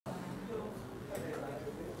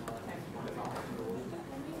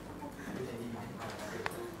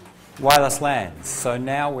Wireless LANs. So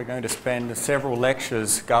now we're going to spend several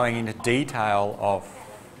lectures going into detail of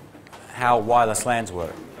how wireless LANs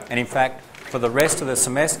work. And in fact, for the rest of the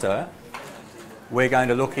semester, we're going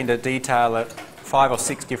to look into detail at 5 or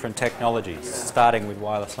 6 different technologies, starting with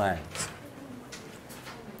wireless LANs.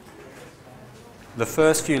 The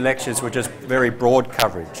first few lectures were just very broad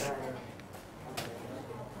coverage.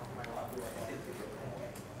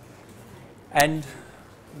 And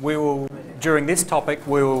we will, during this topic,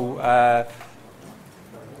 we will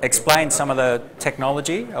explain some of the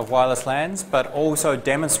technology of wireless LANs, but also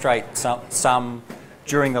demonstrate some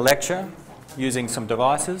during the lecture using some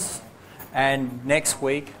devices. And next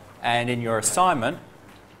week, and in your assignment,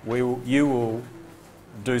 you will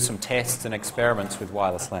do some tests and experiments with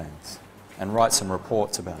wireless LANs and write some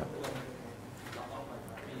reports about it.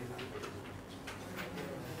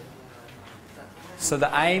 So the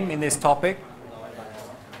aim in this topic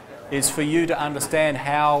is for you to understand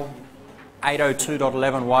how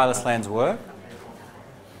 802.11 wireless LANs work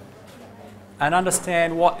and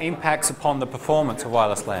understand what impacts upon the performance of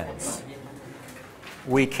wireless LANs.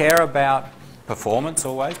 We care about performance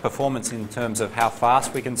always, performance in terms of how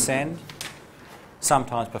fast we can send,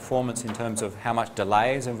 sometimes performance in terms of how much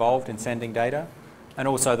delay is involved in sending data, and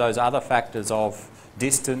also those other factors of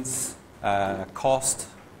distance, cost,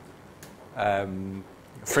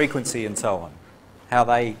 frequency and so on, how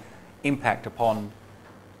they impact upon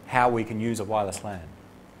how we can use a wireless LAN.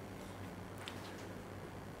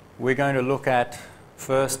 We're going to look at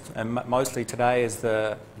first, and mostly today, is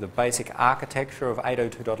the basic architecture of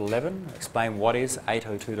 802.11, explain what is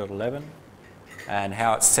 802.11 and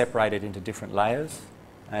how it's separated into different layers,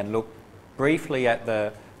 and look briefly at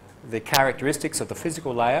the characteristics of the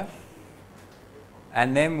physical layer,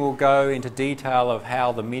 and then we'll go into detail of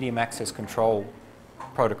how the medium access control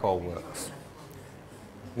protocol works.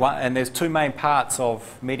 And there's 2 main parts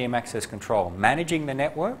of medium access control: managing the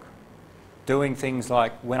network, doing things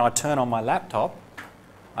like when I turn on my laptop,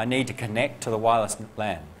 I need to connect to the wireless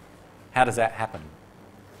LAN. How does that happen?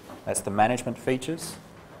 That's the management features.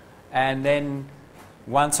 And then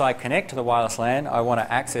once I connect to the wireless LAN, I want to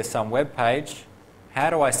access some web page. How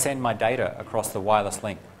do I send my data across the wireless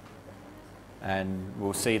link? And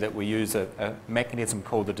we'll see that we use a mechanism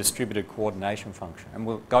called the distributed coordination function. And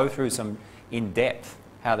we'll go through some in-depth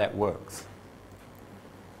how that works.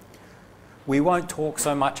 We won't talk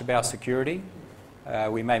so much about security.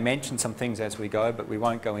 We may mention some things as we go, but we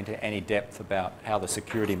won't go into any depth about how the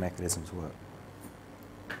security mechanisms work.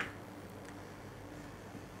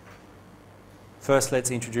 First,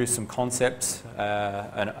 let's introduce some concepts,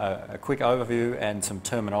 a quick overview and some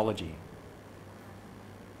terminology.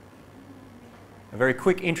 A very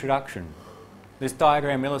quick introduction. This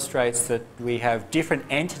diagram illustrates that we have different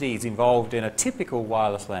entities involved in a typical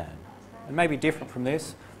wireless LAN. It may be different from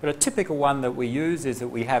this, but a typical one that we use is that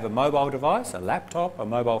we have a mobile device, a laptop, a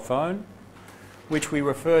mobile phone, which we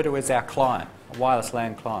refer to as our client, a wireless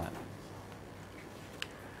LAN client.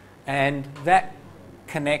 And that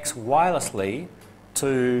connects wirelessly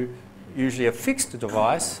to usually a fixed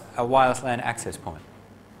device, a wireless LAN access point.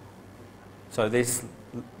 So this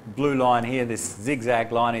blue line here, this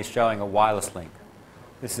zigzag line, is showing a wireless link.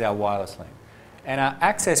 This is our wireless link. And our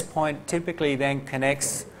access point typically then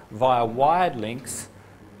connects via wired links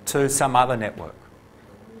to some other network.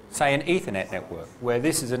 Say an Ethernet network, where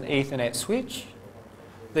this is an Ethernet switch.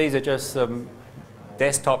 These are just some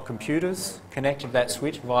desktop computers connected to that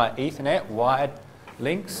switch via Ethernet, wired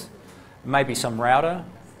links, maybe some router,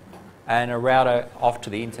 and a router off to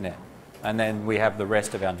the internet. And then we have the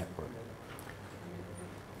rest of our network.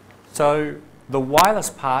 So the wireless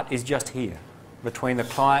part is just here, between the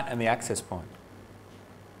client and the access point.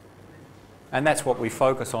 And that's what we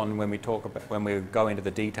focus on when we talk about, when we go into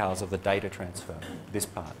the details of the data transfer, this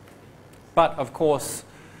part. But of course,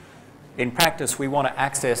 in practice, we want to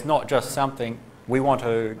access not just something, we want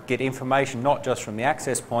to get information not just from the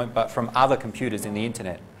access point, but from other computers in the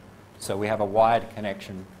internet. So we have a wired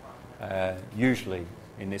connection, usually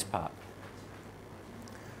in this part.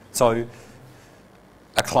 So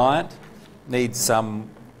a client needs some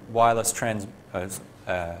wireless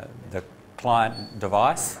the client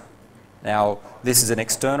device. Now, this is an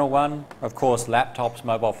external one. Of course, laptops,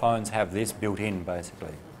 mobile phones have this built in,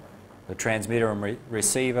 basically. The transmitter and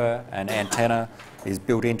receiver and antenna is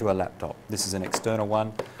built into a laptop. This is an external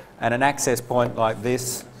one. And an access point like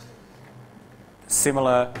this,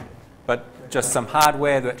 similar, but just some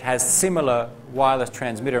hardware that has similar wireless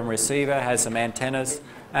transmitter and receiver, has some antennas,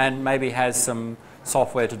 and maybe has some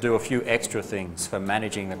software to do a few extra things for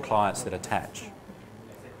managing the clients that attach.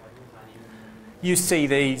 You see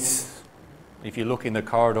these if you look in the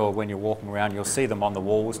corridor when you're walking around, you'll see them on the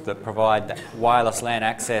walls that provide that wireless LAN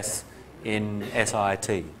access in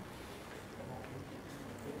SIT.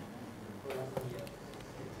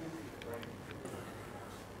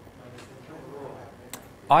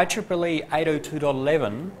 IEEE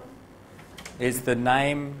 802.11 is the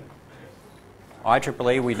name.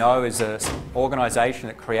 IEEE, we know, is an organisation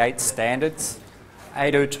that creates standards.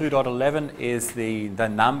 802.11 is the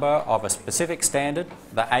number of a specific standard.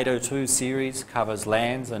 The 802 series covers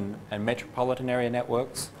LANs and metropolitan area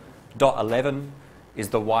networks. .11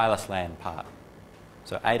 is the wireless LAN part.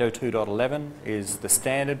 So 802.11 is the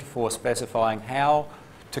standard for specifying how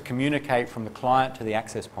to communicate from the client to the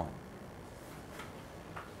access point.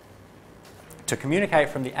 To communicate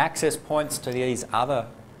from the access points to these other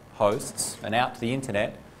hosts and out to the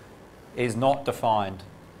internet is not defined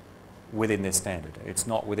within this standard. It's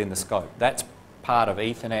not within the scope. That's part of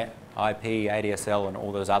Ethernet, IP, ADSL and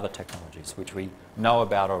all those other technologies which we know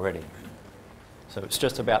about already. So it's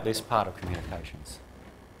just about this part of communications.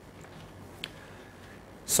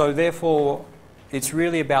 So therefore, it's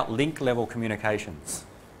really about link level communications.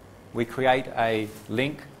 We create a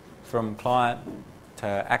link from client to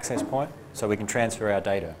access point so we can transfer our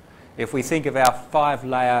data. If we think of our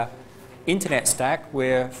 5-layer internet stack,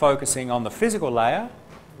 we're focusing on the physical layer,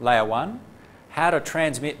 layer 1, how to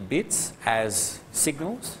transmit bits as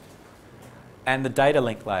signals, and the data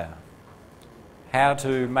link layer, how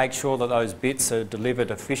to make sure that those bits are delivered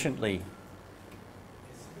efficiently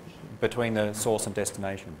between the source and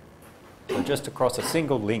destination. So just across a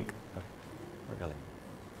single link, really.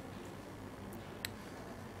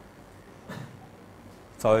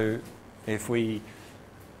 So if we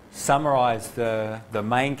summarise the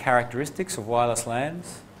main characteristics of wireless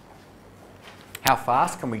LANs, how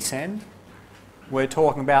fast can we send? We're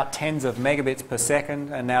talking about tens of megabits per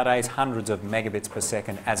second and nowadays hundreds of megabits per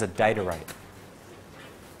second as a data rate.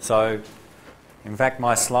 So in fact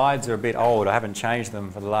my slides are a bit old. I haven't changed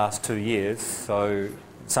them for the last 2 years. So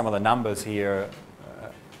some of the numbers here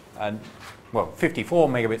are, well, 54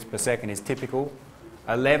 megabits per second is typical.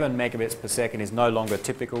 11 megabits per second is no longer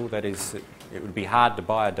typical. That is, it would be hard to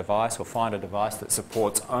buy a device or find a device that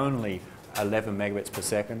supports only 11 megabits per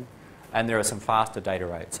second. And there are some faster data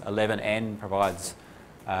rates. 11N provides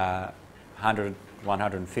 100,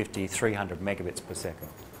 150, 300 megabits per second.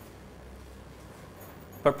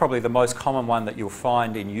 But probably the most common one that you'll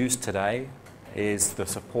find in use today is the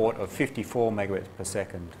support of 54 megabits per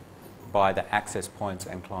second by the access points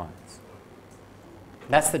and clients.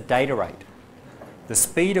 That's the data rate. The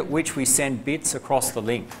speed at which we send bits across the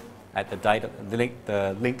link at the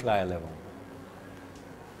link layer level.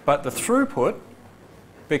 But the throughput,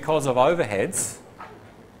 because of overheads,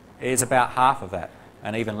 is about half of that,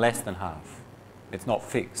 and even less than half. It's not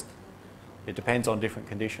fixed. It depends on different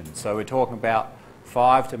conditions. So we're talking about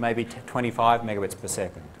 5 to maybe 25 megabits per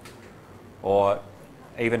second. Or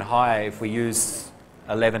even higher, if we use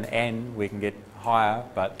 11N, we can get higher,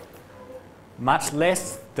 but much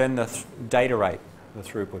less than the data rate the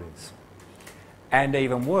throughput is. And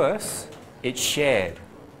even worse, it's shared.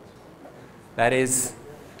 That is,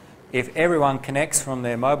 if everyone connects from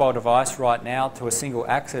their mobile device right now to a single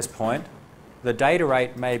access point, the data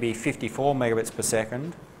rate may be 54 megabits per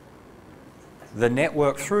second, the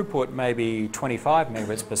network throughput may be 25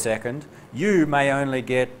 megabits per second, you may only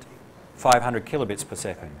get 500 kilobits per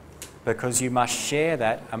second because you must share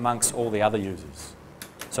that amongst all the other users.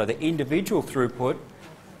 So the individual throughput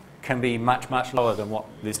can be much, much lower than what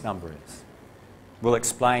this number is. We'll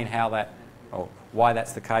explain how that, or why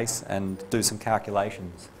that's the case and do some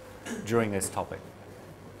calculations during this topic.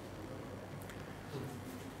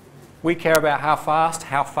 We care about how fast,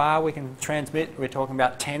 how far we can transmit. We're talking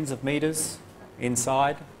about tens of metres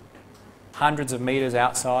inside, hundreds of metres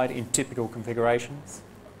outside in typical configurations.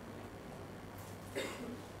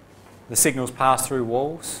 The signals pass through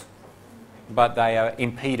walls, but they are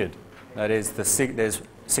impeded. That is, there's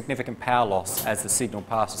significant power loss as the signal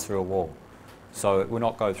passes through a wall. So it will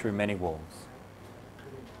not go through many walls.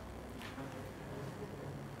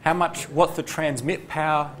 What's the transmit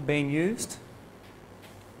power being used?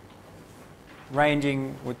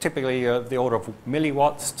 Ranging with typically the order of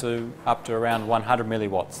milliwatts to up to around 100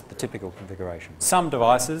 milliwatts, the typical configuration. Some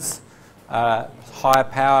devices higher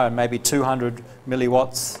power and maybe 200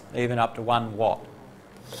 milliwatts, even up to 1 watt.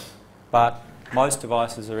 But most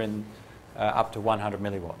devices are in up to 100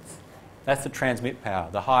 milliwatts. That's the transmit power.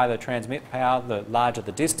 The higher the transmit power, the larger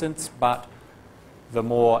the distance, but the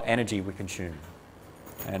more energy we consume,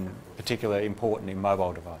 and particularly important in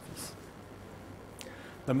mobile devices.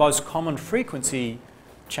 The most common frequency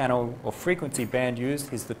channel or frequency band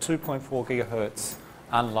used is the 2.4 gigahertz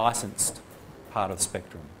unlicensed part of the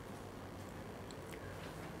spectrum.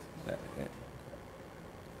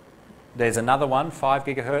 There's another one, 5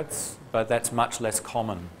 gigahertz, but that's much less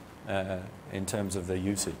common in terms of the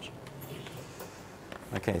usage.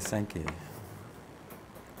 Okay, thank you.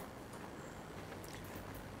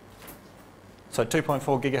 So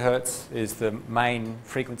 2.4 gigahertz is the main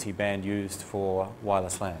frequency band used for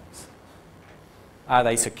wireless LANs. Are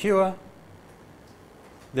they secure?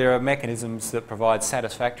 There are mechanisms that provide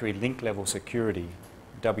satisfactory link level security.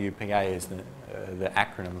 WPA is the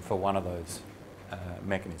acronym for one of those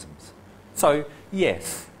mechanisms. So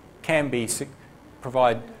yes, can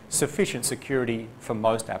provide sufficient security for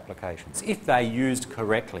most applications if they're used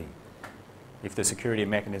correctly, if the security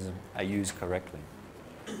mechanisms are used correctly.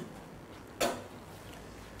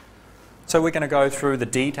 So we're going to go through the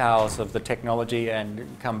details of the technology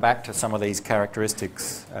and come back to some of these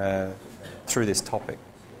characteristics through this topic.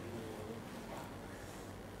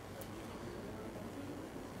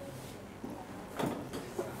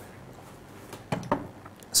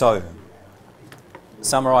 So,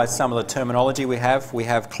 summarise some of the terminology we have. We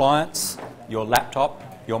have clients. Your laptop,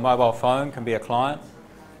 your mobile phone can be a client.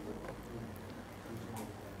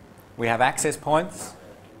 We have access points.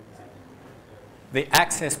 The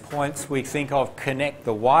access points we think of connect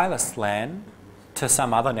the wireless LAN to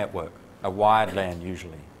some other network, a wired LAN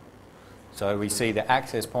usually. So we see the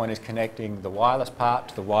access point is connecting the wireless part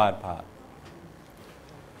to the wired part.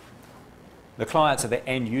 The clients are the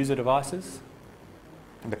end user devices.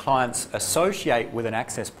 And the clients associate with an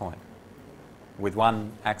access point, with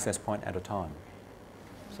one access point at a time.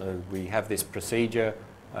 So we have this procedure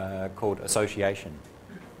called association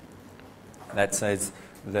that says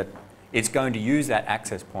that it's going to use that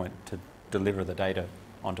access point to deliver the data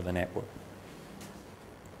onto the network.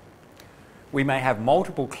 We may have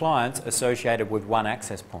multiple clients associated with one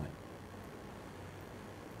access point.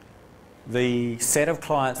 The set of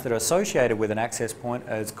clients that are associated with an access point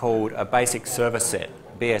is called a basic service set,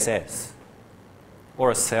 BSS,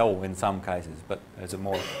 or a cell in some cases, but as a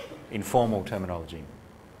more informal terminology.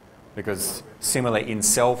 Because similarly in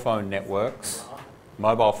cell phone networks,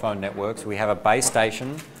 mobile phone networks, we have a base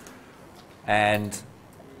station and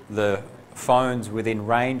the phones within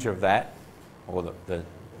range of that, or the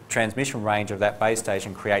transmission range of that base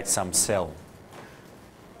station creates some cell.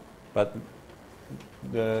 But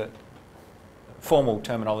the formal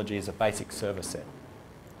terminology is a basic service set.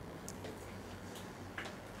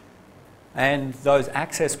 And those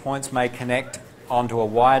access points may connect onto a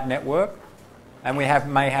wired network, and we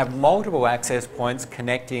may have multiple access points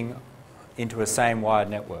connecting into a same wired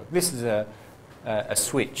network. This is a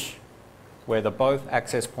switch where both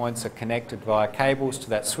access points are connected via cables to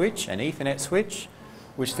that switch, an Ethernet switch,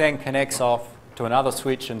 which then connects off to another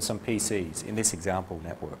switch and some PCs in this example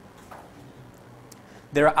network.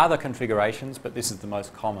 There are other configurations, but this is the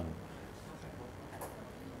most common.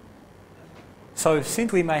 So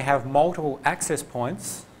since we may have multiple access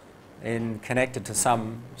points connected to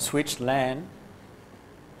some switched LAN,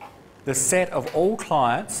 the set of all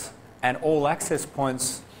clients and all access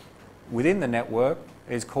points within the network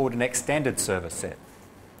is called an extended service set.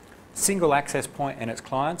 Single access point and its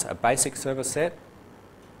clients, a basic service set.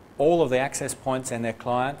 All of the access points and their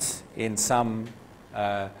clients in some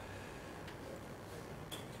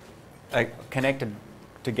connected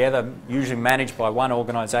together, usually managed by one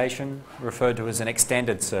organisation, referred to as an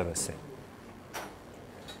extended service set.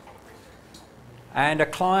 And a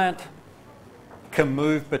client can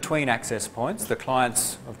move between access points. The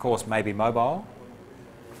clients, of course, may be mobile.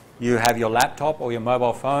 You have your laptop or your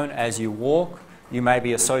mobile phone. As you walk, you may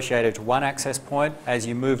be associated to one access point. As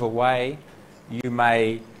you move away, you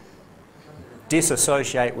may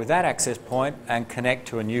disassociate with that access point and connect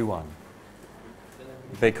to a new one,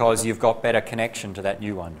 because you've got better connection to that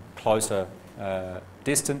new one, closer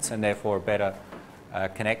distance, and therefore a better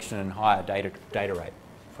connection and higher data rate,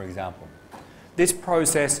 for example. This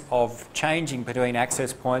process of changing between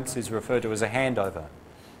access points is referred to as a handover.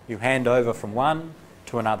 You hand over from one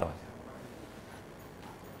to another.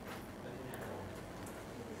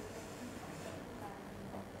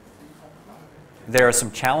 There are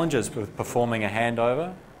some challenges with performing a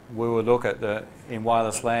handover. We will look at in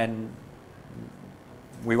wireless LAN.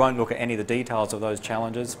 We won't look at any of the details of those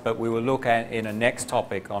challenges, but we will look at in a next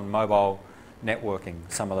topic on mobile networking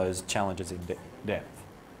some of those challenges in depth.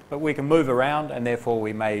 But we can move around, and therefore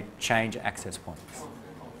we may change access points.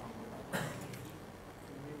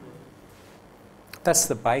 That's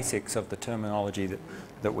the basics of the terminology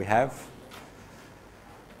that we have.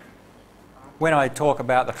 When I talk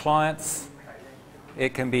about the clients,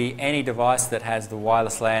 it can be any device that has the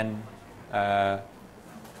wireless LAN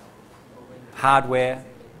hardware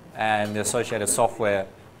and the associated software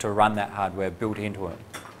to run that hardware built into it.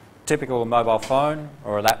 Typical mobile phone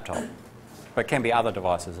or a laptop, but can be other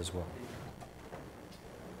devices as well.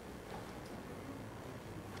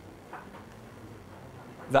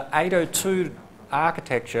 The 802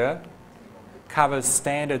 architecture covers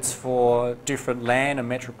standards for different LAN and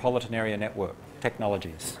metropolitan area network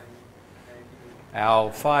technologies. Our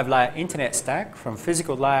 5-layer internet stack, from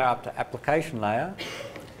physical layer up to application layer,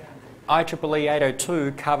 IEEE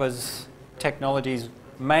 802 covers technologies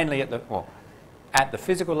mainly at the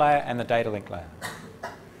physical layer and the data link layer.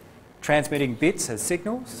 Transmitting bits as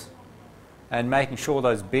signals and making sure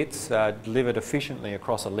those bits are delivered efficiently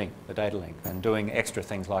across a link, the data link, and doing extra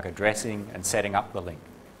things like addressing and setting up the link.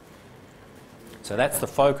 So that's the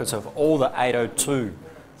focus of all the 802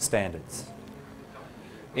 standards,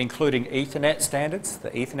 including Ethernet standards, the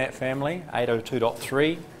Ethernet family,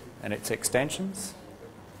 802.3 and its extensions.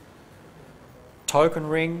 Token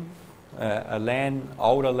ring,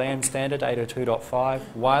 older LAN standard,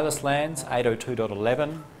 802.5. Wireless LANs,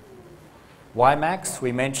 802.11. WiMAX,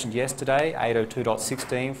 we mentioned yesterday,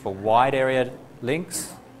 802.16 for wide area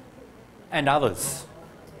links, and others.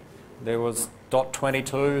 There was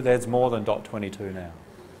 .22, there's more than .22 now,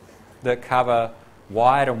 that cover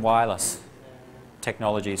wired and wireless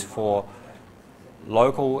technologies for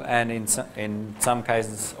local and in some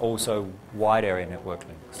cases also wide area network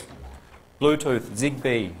links. Bluetooth,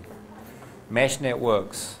 Zigbee, mesh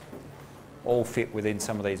networks all fit within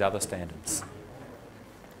some of these other standards.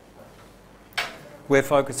 We're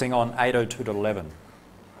focusing on 802.11.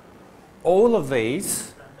 All of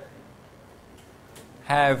these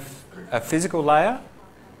have a physical layer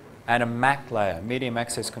and a MAC layer, medium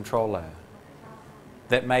access control layer,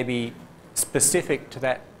 that may be specific to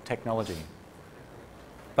that technology.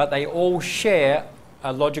 But they all share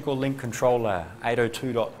a logical link control layer,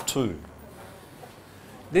 802.2.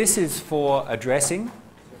 This is for addressing,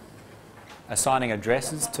 assigning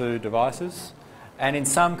addresses to devices, and in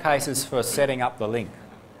some cases for setting up the link.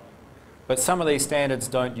 But some of these standards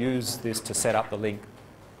don't use this to set up the link.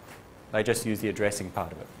 They just use the addressing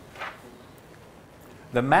part of it.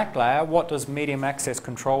 The MAC layer, what does Medium Access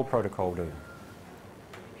Control Protocol do?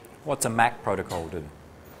 What's a MAC protocol do?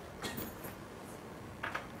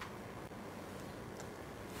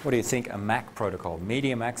 What do you think a MAC protocol,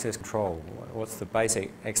 Medium Access Control, what's the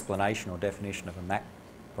basic explanation or definition of a MAC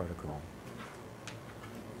protocol?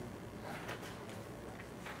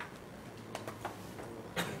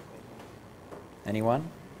 Anyone?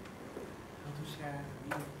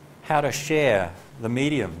 How to share the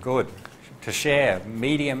medium, good. To share,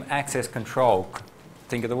 medium access control.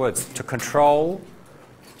 Think of the words. To control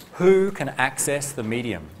who can access the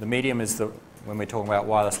medium. The medium is, when we're talking about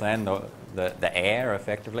wireless LAN, the air,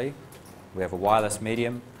 effectively. We have a wireless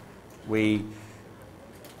medium. We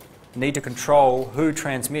need to control who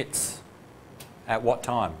transmits at what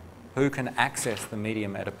time. Who can access the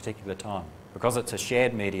medium at a particular time. Because it's a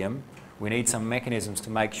shared medium, we need some mechanisms to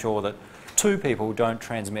make sure that two people don't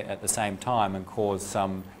transmit at the same time and cause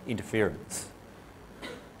some interference.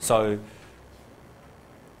 So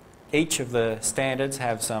each of the standards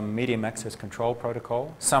have some medium access control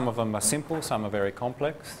protocol. Some of them are simple, some are very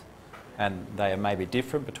complex, and they may be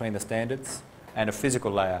different between the standards, and a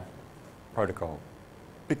physical layer protocol.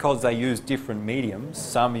 Because they use different mediums,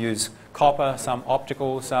 some use copper, some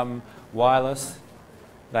optical, some wireless,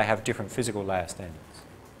 they have different physical layer standards.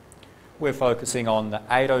 We're focusing on the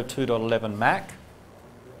 802.11 MAC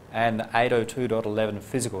and the 802.11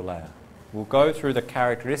 physical layer. We'll go through the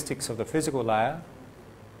characteristics of the physical layer,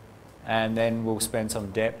 and then we'll spend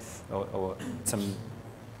some depth or some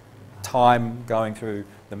time going through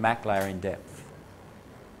the MAC layer in depth.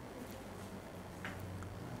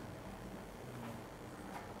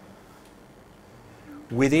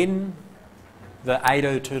 Within the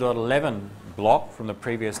 802.11 block from the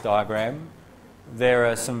previous diagram, there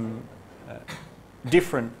are some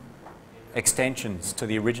different extensions to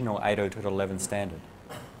the original 802.11 standard.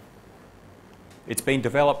 It's been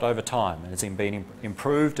developed over time and it's been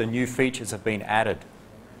improved, and new features have been added.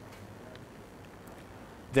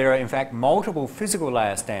 There are in fact multiple physical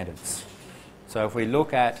layer standards. So if we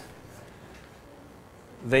look at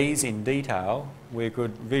these in detail, we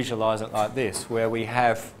could visualize it like this, where we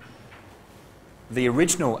have the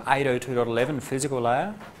original 802.11 physical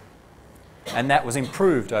layer, and that was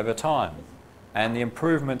improved over time. And the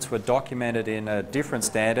improvements were documented in a different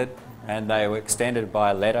standard, and they were extended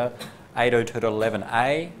by a letter,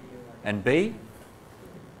 802.11a and b.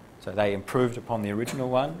 So they improved upon the original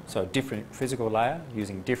one, so a different physical layer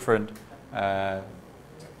using different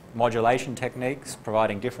modulation techniques,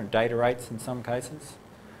 providing different data rates in some cases.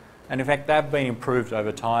 And in fact, they've been improved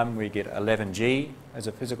over time. We get 11G as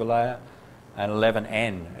a physical layer and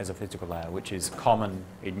 11N as a physical layer, which is common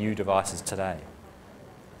in new devices today.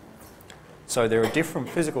 So there are different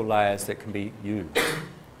physical layers that can be used.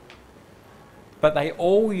 But they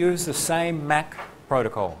all use the same MAC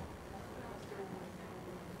protocol.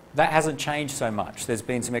 That hasn't changed so much. There's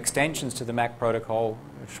been some extensions to the MAC protocol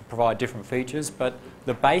which provide different features, but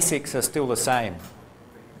the basics are still the same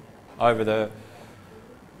over the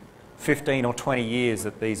 15 or 20 years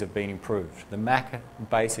that these have been improved. The MAC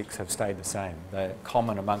basics have stayed the same. They're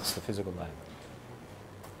common amongst the physical layer.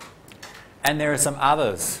 And there are some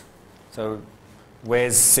others. So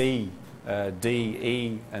where's C, D,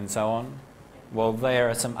 E, and so on? Well, there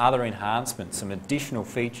are some other enhancements, some additional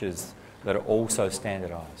features that are also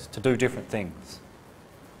standardised to do different things,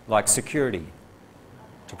 like security.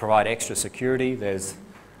 To provide extra security, there's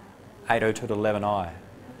 802.11i.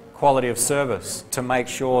 Quality of service, to make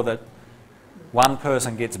sure that one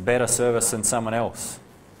person gets better service than someone else,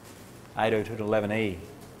 802.11e.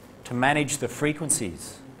 To manage the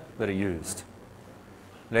frequencies that are used.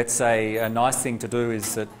 Let's say a nice thing to do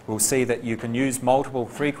is that we'll see that you can use multiple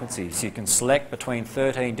frequencies. You can select between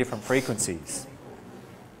 13 different frequencies.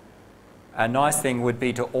 A nice thing would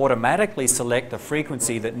be to automatically select a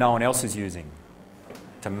frequency that no one else is using,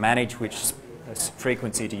 to manage which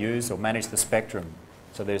frequency to use or manage the spectrum.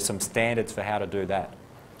 So there's some standards for how to do that.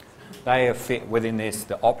 They are fit within this,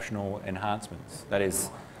 the optional enhancements. That is,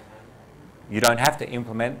 you don't have to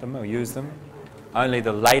implement them or use them. Only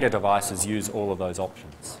the later devices use all of those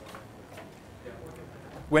options.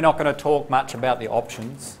 We're not going to talk much about the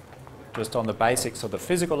options, just on the basics of the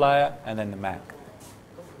physical layer and then the MAC.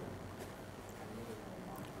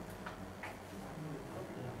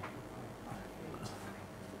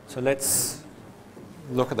 So let's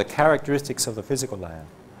look at the characteristics of the physical layer.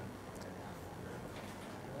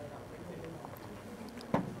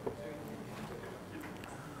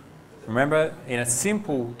 Remember, in a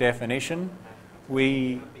simple definition,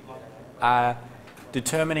 we are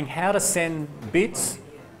determining how to send bits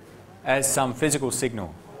as some physical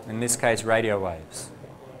signal, in this case radio waves.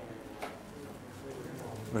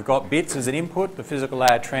 We've got bits as an input, the physical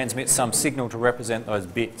layer transmits some signal to represent those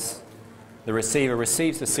bits. The receiver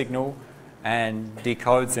receives the signal and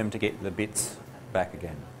decodes them to get the bits back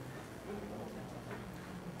again.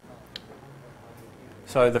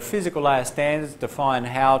 So the physical layer standards define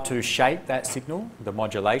how to shape that signal, the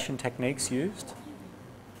modulation techniques used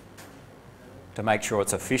to make sure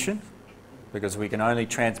it's efficient, because we can only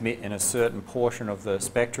transmit in a certain portion of the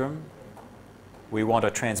spectrum. We want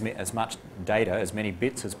to transmit as much data, as many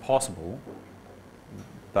bits as possible,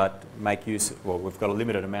 but make use, well, we've got a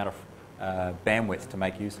limited amount of bandwidth to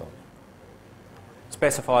make use of.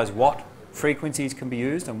 Specifies what frequencies can be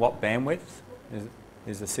used and what bandwidth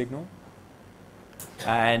is the signal.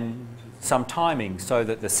 And some timing so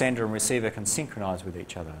that the sender and receiver can synchronize with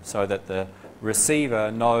each other, so that the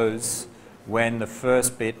receiver knows when the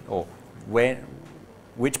first bit or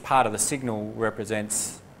which part of the signal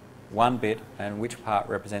represents one bit and which part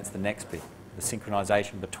represents the next bit, the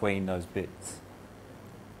synchronization between those bits.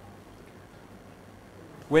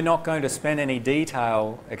 We're not going to spend any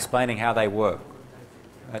detail explaining how they work.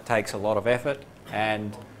 It takes a lot of effort,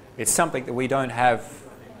 and it's something that we don't have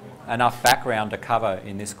enough background to cover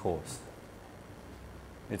in this course.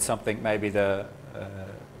 It's something maybe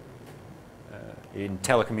in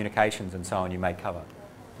telecommunications and so on you may cover,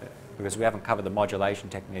 because we haven't covered the modulation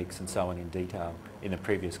techniques and so on in detail in the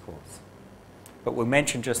previous course. But we'll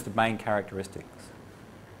mention just the main characteristics.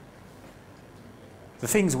 The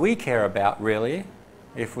things we care about really,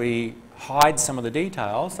 if we hide some of the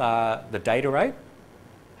details, are the data rate,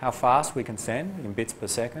 how fast we can send in bits per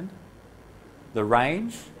second, the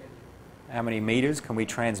range, how many meters can we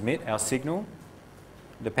transmit our signal.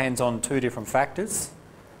 It depends on two different factors.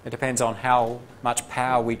 It depends on how much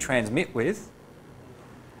power we transmit with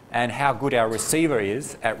and how good our receiver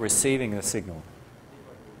is at receiving the signal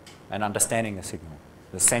and understanding the signal,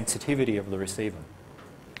 the sensitivity of the receiver.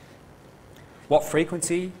 What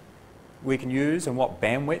frequency we can use and what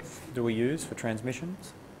bandwidth do we use for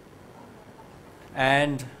transmissions.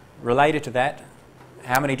 And related to that,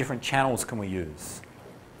 how many different channels can we use?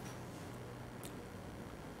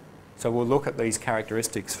 So we'll look at these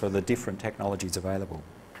characteristics for the different technologies available.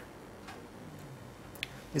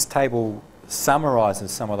 This table summarises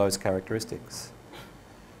some of those characteristics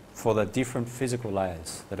for the different physical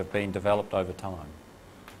layers that have been developed over time.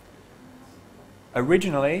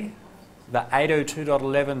 Originally, the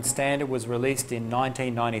 802.11 standard was released in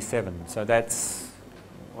 1997, so that's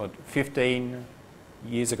what, 15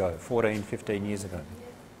 years ago, 14, 15 years ago.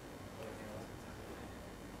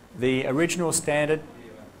 The original standard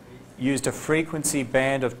used a frequency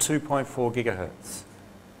band of 2.4 gigahertz.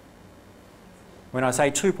 When I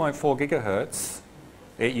say 2.4 gigahertz,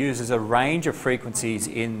 it uses a range of frequencies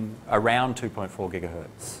in around 2.4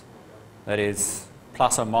 gigahertz. That is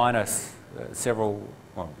plus or minus several,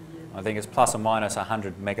 well, I think it's plus or minus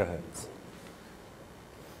 100 megahertz.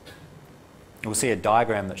 We'll see a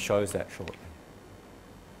diagram that shows that shortly.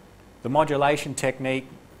 The modulation technique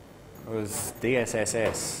was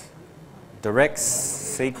DSSS, direct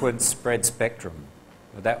sequence spread spectrum.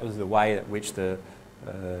 That was the way at which the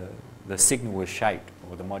signal was shaped,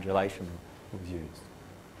 or the modulation was used.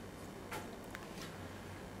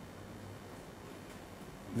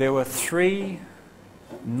 There were 3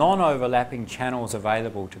 non-overlapping channels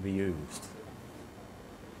available to be used.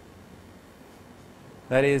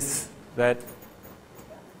 That is, that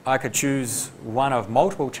I could choose one of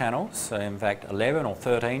multiple channels, so in fact 11 or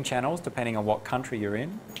 13 channels, depending on what country you're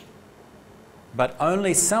in. But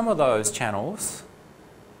only some of those channels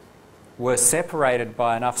were separated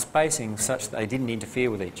by enough spacing such that they didn't interfere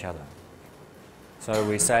with each other. So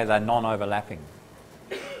we say they're non-overlapping.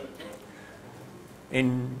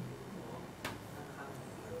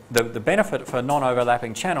 The benefit for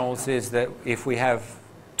non-overlapping channels is that if we have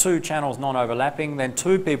 2 channels non-overlapping, then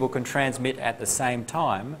 2 people can transmit at the same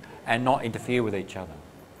time and not interfere with each other,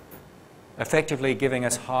 effectively giving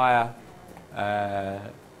us higher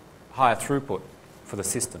throughput for the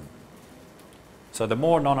system. So the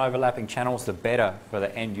more non-overlapping channels, the better for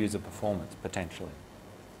the end user performance, potentially.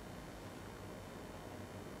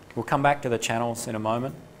 We'll come back to the channels in a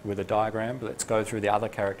moment with a diagram, but let's go through the other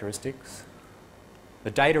characteristics. The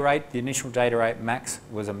data rate, the initial data rate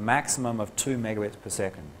was a maximum of 2 megabits per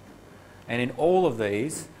second. And in all of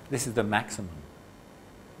these, this is the maximum.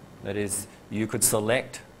 That is, you could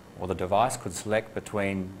select, or the device could select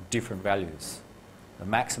between different values. The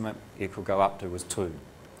maximum it could go up to was 2.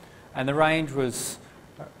 And the range was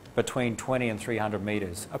between 20 and 300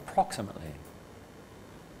 metres, approximately.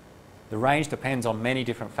 The range depends on many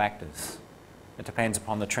different factors. It depends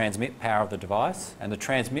upon the transmit power of the device, and the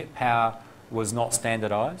transmit power was not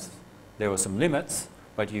standardised. There were some limits,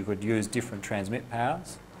 but you could use different transmit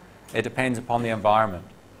powers. It depends upon the environment.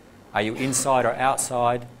 Are you inside or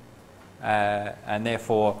outside? And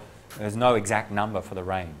therefore, there's no exact number for the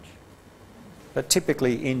range. But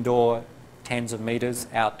typically indoor, tens of metres,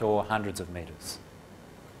 outdoor, hundreds of metres.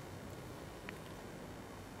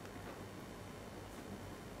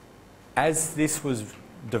 As this was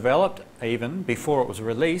developed, even before it was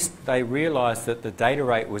released, they realised that the data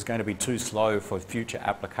rate was going to be too slow for future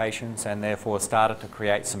applications, and therefore started to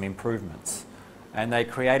create some improvements. And they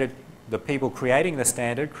created, the people creating the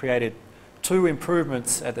standard created 2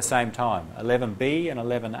 improvements at the same time, 11B and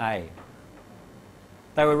 11A.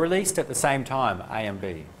 They were released at the same time, A and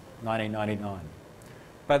B, 1999.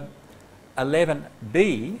 But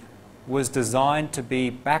 11B was designed to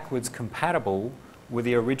be backwards compatible with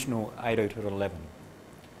the original 802.11.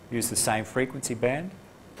 Used the same frequency band,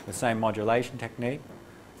 the same modulation technique,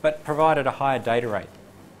 but provided a higher data rate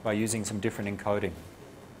by using some different encoding,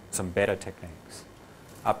 some better techniques,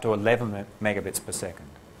 up to 11 megabits per second.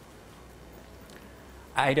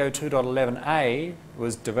 802.11a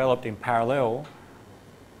was developed in parallel,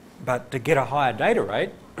 but to get a higher data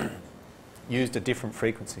rate, used a different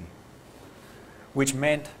frequency, which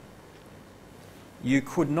meant you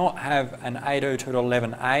could not have an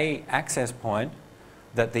 802.11a access point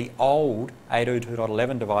that the old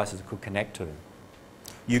 802.11 devices could connect to.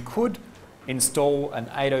 You could install an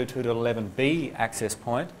 802.11b access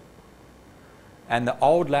point, and the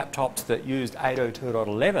old laptops that used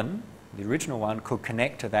 802.11, the original one, could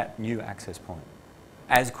connect to that new access point,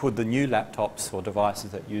 as could the new laptops or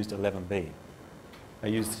devices that used 11b. They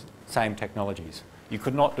used the same technologies. You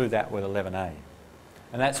could not do that with 11a.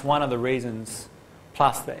 And that's one of the reasons,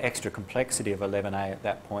 plus the extra complexity of 11a at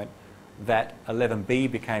that point, that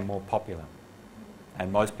 11b became more popular.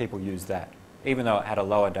 And most people used that, even though it had a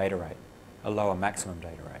lower data rate, a lower maximum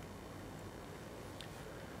data rate.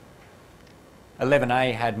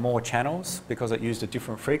 11a had more channels because it used a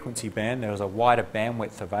different frequency band. There was a wider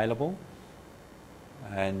bandwidth available,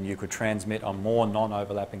 and you could transmit on more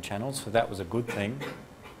non-overlapping channels, so that was a good thing.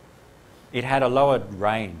 It had a lower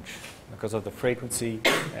range because of the frequency,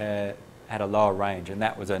 had a lower range, and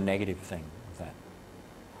that was a negative thing of that.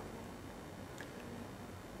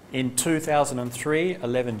 In 2003,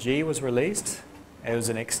 11G was released. It was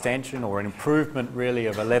an extension or an improvement really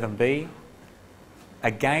of 11B.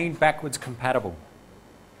 Again, backwards compatible.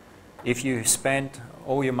 If you spent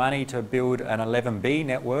all your money to build an 11B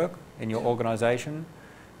network in your organisation,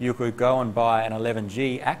 you could go and buy an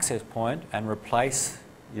 11G access point and replace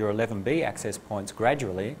your 11B access points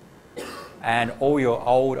gradually, and all your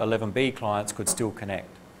old 11B clients could still connect.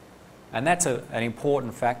 And that's an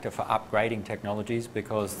important factor for upgrading technologies,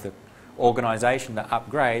 because the organisation that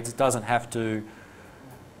upgrades doesn't have to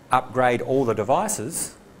upgrade all the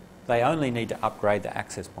devices. They only need to upgrade the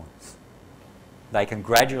access points. They can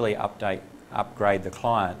gradually upgrade the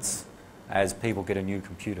clients as people get a new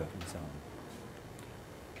computer and so on.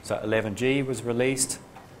 So 11G was released,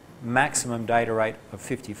 maximum data rate of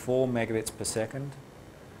 54 megabits per second.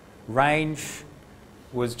 Range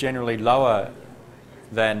was generally lower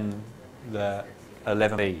than the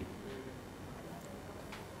 11B.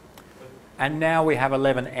 And now we have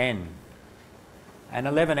 11N. And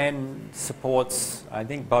 11N supports, I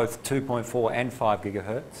think, both 2.4 and 5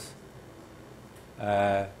 gigahertz.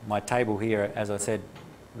 My table here, as I said,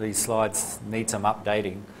 these slides need some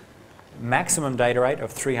updating. Maximum data rate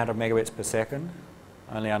of 300 megabits per second,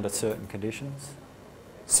 only under certain conditions.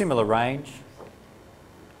 Similar range.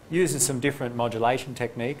 Uses some different modulation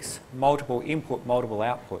techniques. Multiple input, multiple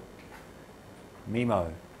output.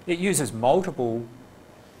 MIMO. It uses multiple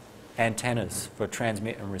antennas for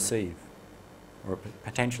transmit and receive, or it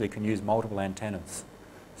potentially can use multiple antennas.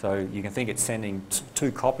 So you can think it's sending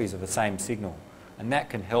two copies of the same signal, and that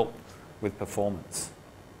can help with performance.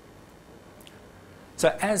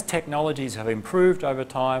 So as technologies have improved over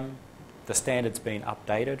time, the standard's been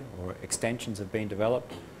updated or extensions have been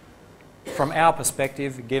developed. From our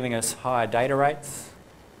perspective, giving us higher data rates,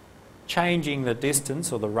 changing the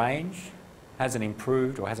distance or the range hasn't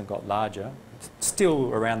improved or hasn't got larger. It's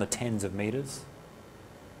still around the tens of meters.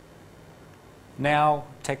 Now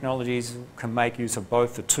technologies can make use of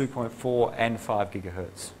both the 2.4 and 5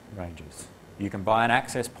 gigahertz ranges. You can buy an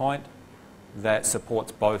access point that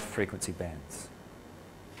supports both frequency bands.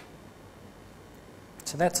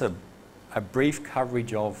 So that's a brief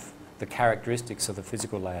coverage of the characteristics of the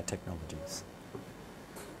physical layer technologies.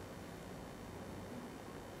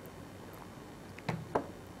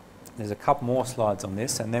 There's a couple more slides on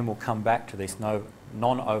this, and then we'll come back to these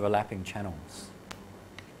non-overlapping channels.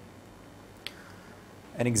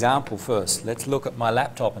 An example first. Let's look at my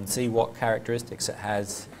laptop and see what characteristics it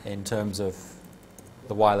has in terms of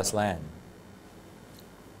the wireless LAN.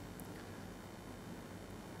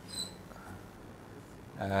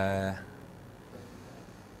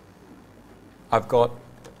 I've got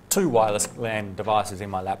two wireless LAN devices in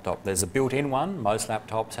my laptop. There's a built-in one. Most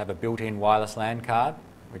laptops have a built-in wireless LAN card,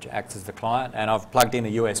 which acts as the client, and I've plugged in a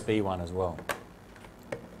USB one as well.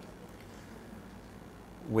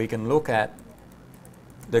 We can look at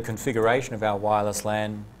the configuration of our wireless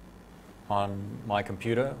LAN on my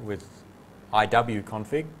computer with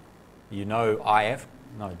IW-config. You know IF?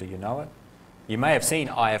 No, do you know it? You may have seen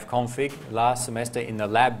IF-config last semester. In the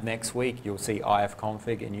lab next week, you'll see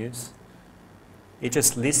IF-config in use. It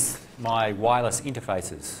just lists my wireless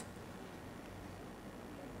interfaces.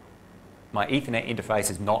 My Ethernet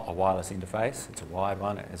interface is not a wireless interface. It's a wired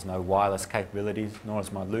one. It has no wireless capabilities, nor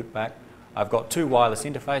is my loopback. I've got two wireless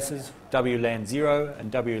interfaces, WLAN 0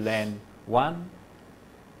 and WLAN 1.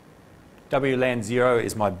 WLAN 0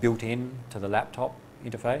 is my built-in to the laptop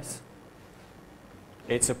interface.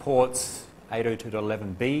 It supports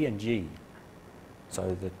 802.11b and G.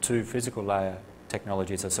 So the two physical layer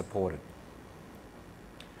technologies are supported.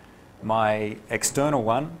 My external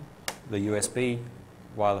one, the USB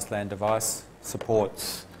wireless LAN device,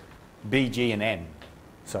 supports B, G and N.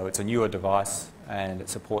 So it's a newer device and it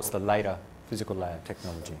supports the later physical layer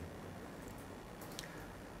technology.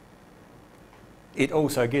 It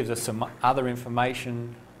also gives us some other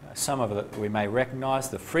information. Some of it we may recognise,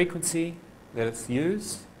 the frequency that it's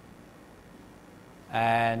used.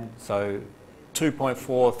 And so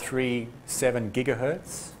 2.437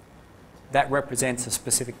 gigahertz, that represents a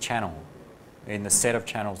specific channel in the set of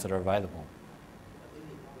channels that are available.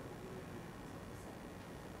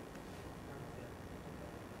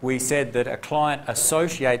 We said that a client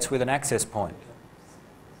associates with an access point.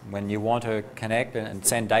 When you want to connect and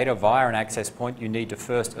send data via an access point, you need to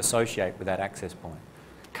first associate with that access point.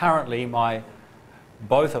 Currently,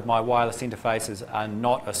 both of my wireless interfaces are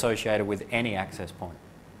not associated with any access point.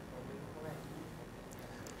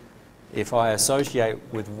 If I associate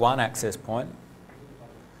with one access point,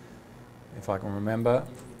 if I can remember,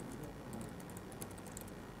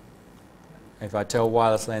 if I tell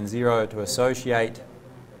wireless LAN 0 to associate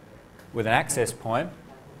with an access point,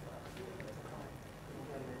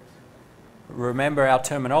 remember our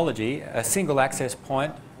terminology, a single access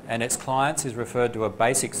point and its clients is referred to a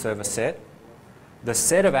basic server set. The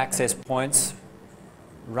set of access points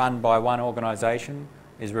run by one organisation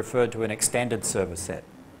is referred to an extended server set.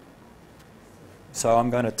 So I'm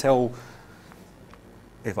going to tell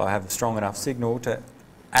if I have a strong enough signal, to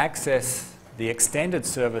access the extended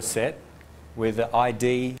server set with the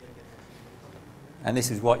ID, and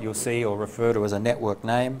this is what you'll see or refer to as a network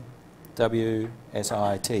name,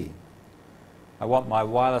 WSIT. I want my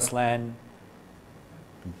wireless LAN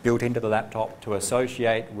built into the laptop to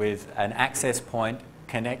associate with an access point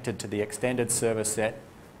connected to the extended server set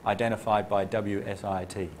identified by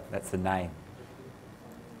WSIT. That's the name.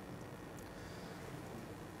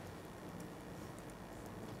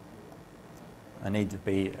 I need to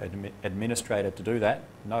be administrator to do that.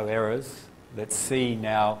 No errors. Let's see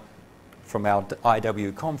now from our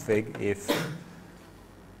IW config if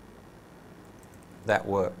that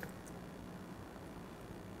worked.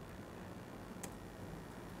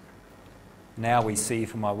 Now we see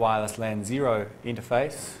from my wireless LAN 0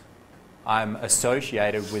 interface, I'm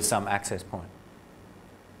associated with some access point.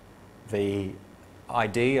 The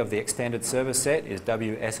ID of the extended server set is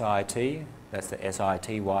WSIT. That's the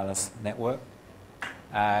SIT wireless network.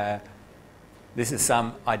 This is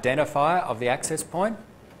some identifier of the access point.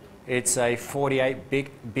 It's a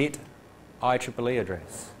 48-bit IEEE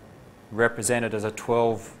address, represented as a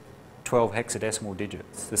 12 hexadecimal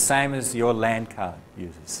digits, the same as your LAN card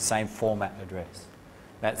uses, the same format address.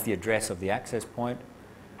 That's the address of the access point.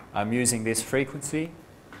 I'm using this frequency,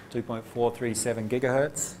 2.437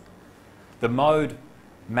 gigahertz. The mode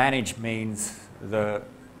manage means the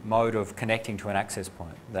mode of connecting to an access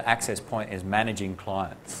point. The access point is managing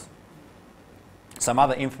clients. Some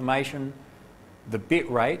other information, the bit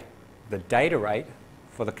rate, the data rate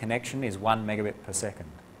for the connection is 1 megabit per second.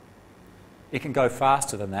 It can go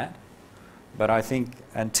faster than that, but I think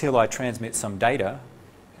until I transmit some data,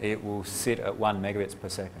 it will sit at 1 megabits per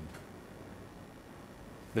second.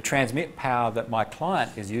 The transmit power that my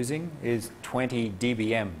client is using is 20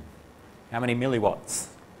 dBm. How many milliwatts?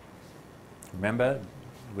 Remember,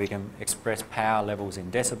 we can express power levels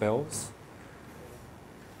in decibels,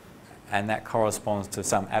 and that corresponds to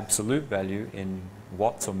some absolute value in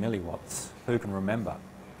watts or milliwatts. Who can remember?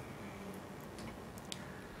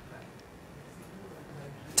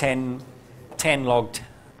 10 log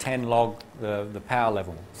the power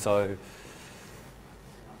level. So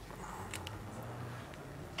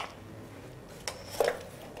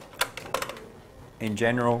in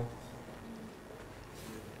general,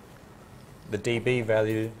 the dB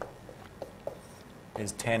value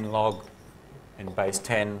is 10 log in base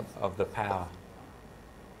 10 of the power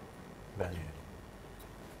value.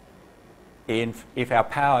 If our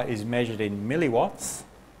power is measured in milliwatts,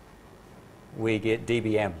 we get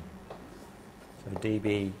dBm. So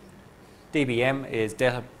dBm is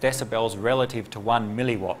decibels relative to 1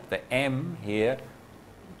 milliwatt. The M here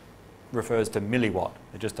refers to milliwatt.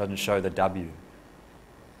 It just doesn't show the W.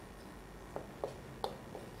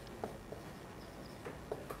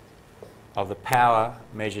 Of the power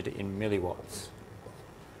measured in milliwatts.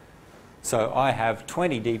 So I have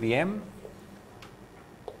 20 dBm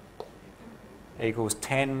equals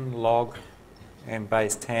 10 log m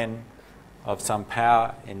base 10 of some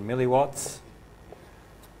power in milliwatts.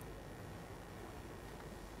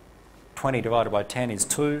 20 divided by 10 is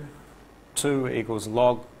 2. 2 equals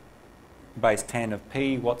log base 10 of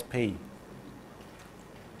P. What's P?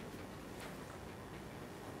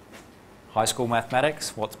 High school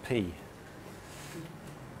mathematics, what's P?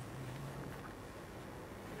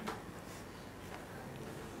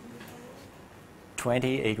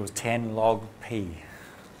 (20) equals 10 log P,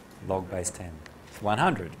 log base 10. It's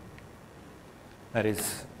 100. That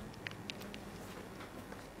is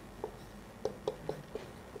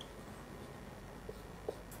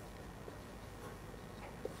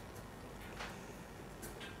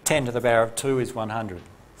 (10 to the power of 2 is 100.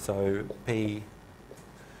 So P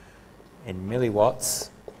in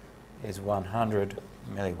milliwatts is 100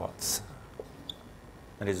 milliwatts.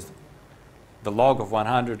 That is, the log of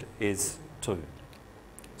 100 is 2.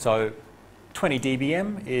 So 20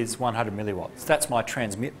 dBm is 100 milliwatts. That's my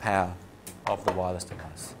transmit power of the wireless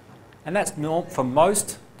device. And that's for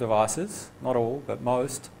most devices, not all, but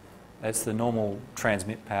most, that's the normal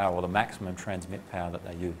transmit power or the maximum transmit power that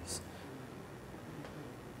they use.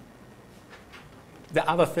 The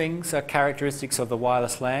other things are characteristics of the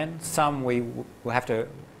wireless LAN. Some we will have to,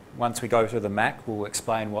 once we go through the Mac, we'll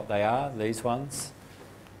explain what they are, these ones.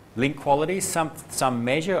 Link quality, some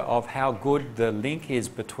measure of how good the link is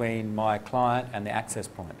between my client and the access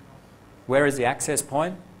point. Where is the access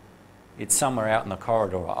point? It's somewhere out in the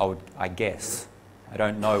corridor, I guess. I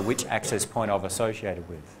don't know which access point I've associated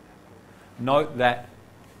with. Note that,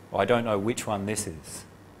 well, I don't know which one this is,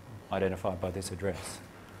 identified by this address.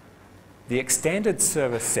 The extended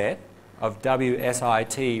server set of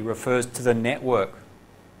WSIT refers to the network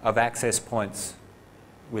of access points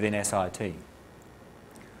within SIT.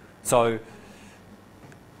 So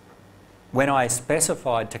when I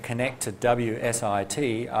specified to connect to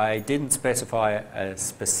WSIT, I didn't specify a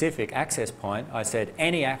specific access point. I said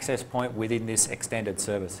any access point within this extended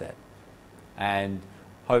server set. And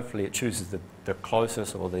hopefully it chooses the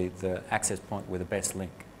closest or the access point with the best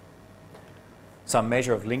link. Some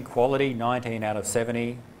measure of link quality, 19 out of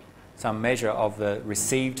 70. Some measure of the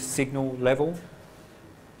received signal level.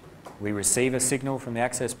 We receive a signal from the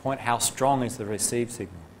access point. How strong is the received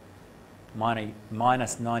signal?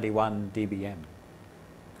 Minus 91 dBm.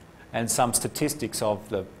 And some statistics of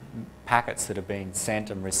the packets that have been sent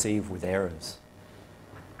and received with errors.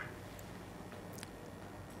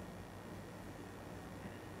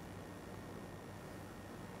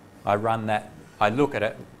 I run that, I look at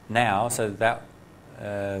it now, so that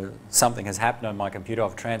something has happened on my computer.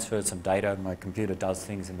 I've transferred some data, my computer does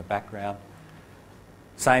things in the background.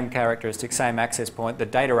 Same characteristics, same access point. The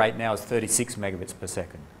data rate now is 36 megabits per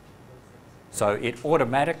second. So it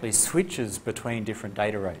automatically switches between different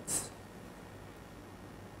data rates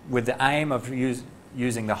with the aim of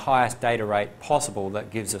using the highest data rate possible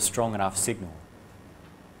that gives a strong enough signal.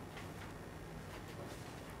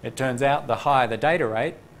 It turns out the higher the data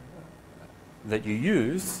rate that you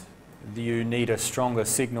use, you need a stronger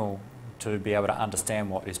signal to be able to understand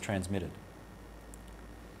what is transmitted.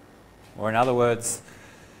 Or in other words,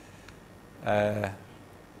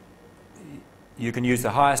 you can use the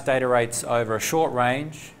highest data rates over a short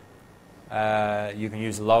range. You can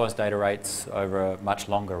use the lowest data rates over a much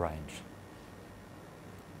longer range.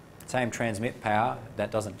 Same transmit power, that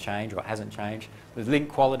doesn't change or hasn't changed. The link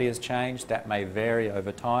quality has changed, that may vary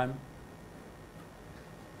over time.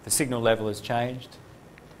 The signal level has changed.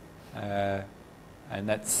 And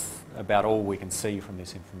that's about all we can see from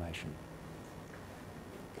this information.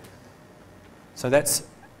 So that's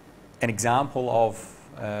an example of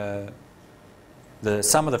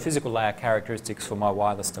some of the physical layer characteristics for my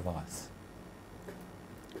wireless device.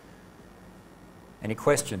 Any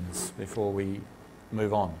questions before we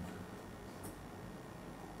move on?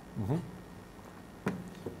 Mm-hmm.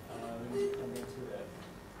 When you come into the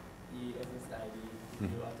ESSID, you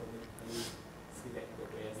automatically select the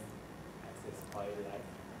best access point, right?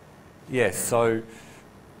 Yes, so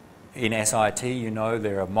in SIT, you know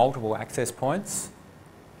there are multiple access points.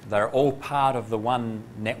 They're all part of the one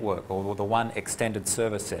network or the one extended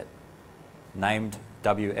server set named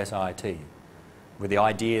WSIT, with the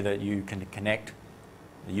idea that you can connect,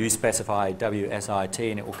 you specify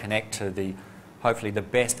WSIT and it will connect to the, hopefully the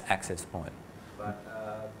best access point. But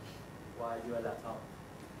why your laptop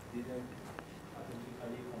didn't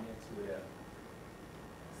automatically connect to the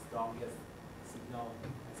strongest signal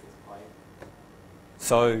access point?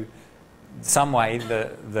 So some way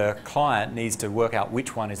the client needs to work out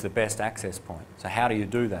which one is the best access point. So how do you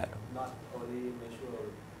do that? Not only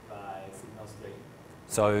measured by signal strength.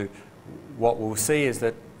 So what we'll see is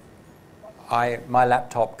that my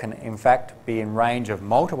laptop can in fact be in range of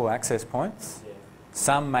multiple access points. Yes.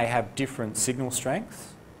 Some may have different signal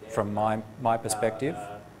strengths from my perspective.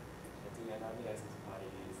 I think another access point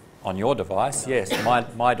is On your device, yes,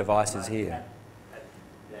 my device is here.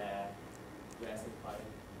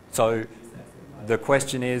 So the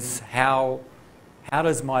question is, how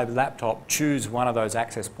does my laptop choose one of those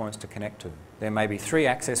access points to connect to? There may be 3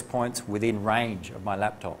 access points within range of my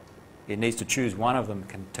laptop. It needs to choose one of them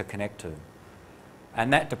to connect to.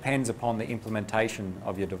 And that depends upon the implementation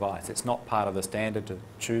of your device. It's not part of the standard to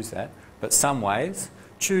choose that, but some ways,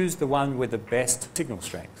 choose the one with the best signal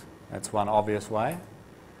strength. That's one obvious way.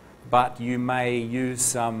 But you may use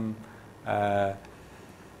some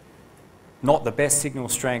not the best signal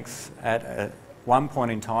strength at one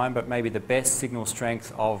point in time, but maybe the best signal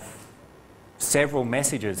strength of several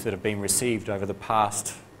messages that have been received over the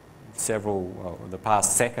past the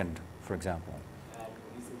past second, for example. And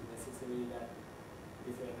is it necessary that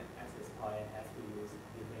different access point have to use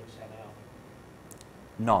different channel?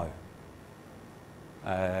 No.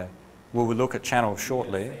 We'll look at channels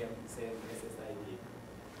shortly. Same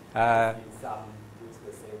SSID. Some use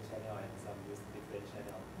the same channel and some use different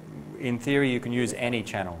channel. In theory, you can use any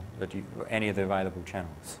channel, any of the available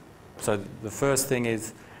channels. So the first thing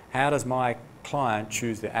is, how does my client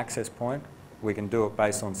choose the access point? We can do it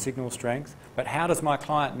based on signal strength. But how does my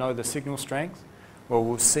client know the signal strength? Well,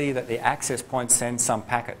 we'll see that the access point sends some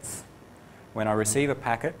packets. When I receive a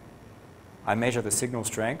packet, I measure the signal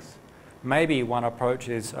strength. Maybe one approach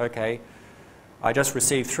is, okay, I just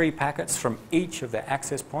received 3 packets from each of the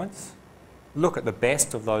access points. Look at the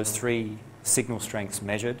best of those 3 signal strengths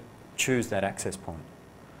measured. Choose that access point.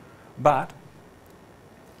 But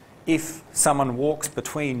if someone walks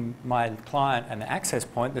between my client and the access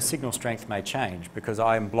point, the signal strength may change because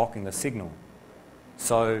I am blocking the signal.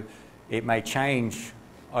 So it may change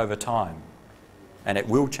over time, and it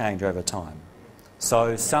will change over time.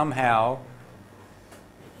 So somehow,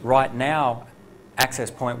 right now,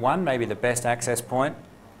 access point 1 may be the best access point.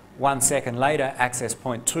 1 second later, access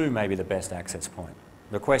point 2 may be the best access point.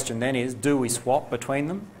 The question then is, do we swap between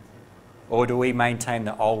them, or do we maintain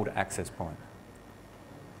the old access point?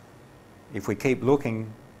 If we keep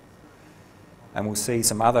looking, and we'll see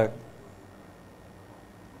some other...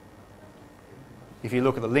 If you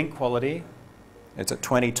look at the link quality, it's at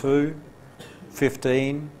 22,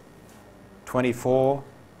 15, 24,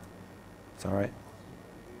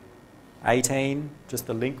 18, just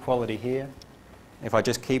the link quality here. If I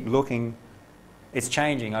just keep looking, it's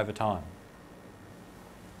changing over time.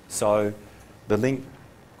 So the link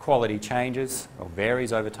quality changes or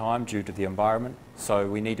varies over time due to the environment. So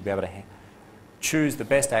we need to be able to choose the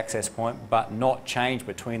best access point but not change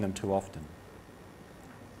between them too often.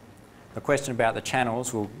 The question about the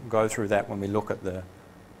channels, we'll go through that when we look at the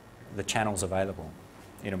channels available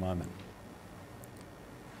in a moment.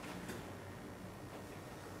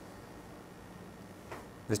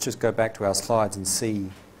 Let's just go back to our slides and see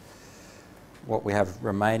what we have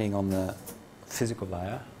remaining on the physical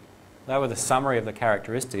layer. That was the summary of the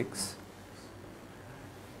characteristics.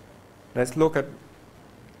 Let's look at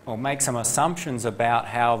or make some assumptions about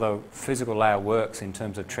how the physical layer works in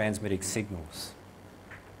terms of transmitting signals.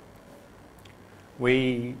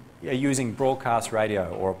 We are using broadcast radio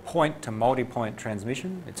or a point to multi-point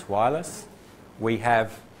transmission. It's wireless. We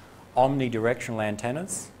have omnidirectional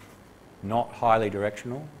antennas, not highly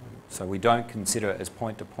directional, so we don't consider it as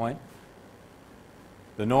point to point.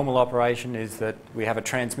 The normal operation is that we have a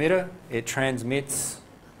transmitter. It transmits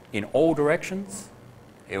in all directions.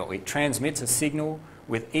 It transmits a signal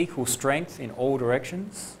with equal strength in all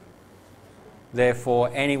directions.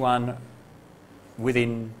 Therefore, anyone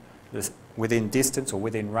within distance or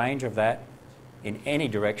within range of that in any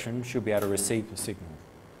direction should be able to receive the signal.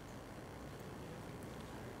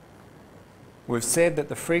 We've said that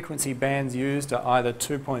the frequency bands used are either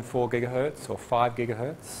 2.4 gigahertz or 5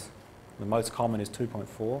 gigahertz. The most common is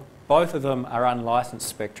 2.4. Both of them are unlicensed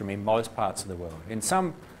spectrum in most parts of the world. In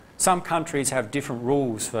some countries have different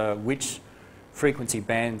rules for which frequency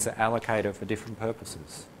bands are allocated for different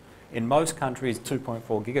purposes. In most countries,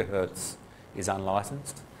 2.4 gigahertz is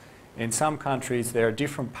unlicensed. In some countries, there are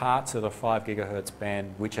different parts of the 5 gigahertz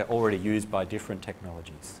band which are already used by different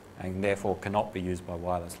technologies and therefore cannot be used by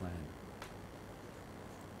wireless LAN.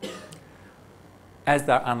 As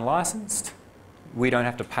they're unlicensed, we don't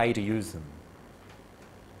have to pay to use them.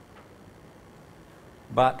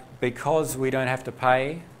 But because we don't have to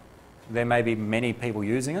pay, there may be many people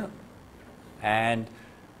using it. And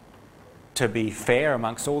to be fair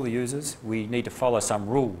amongst all the users, we need to follow some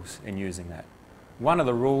rules in using that. One of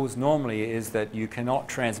the rules normally is that you cannot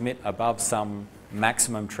transmit above some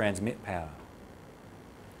maximum transmit power.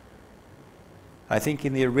 I think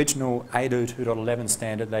in the original 802.11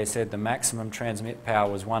 standard they said the maximum transmit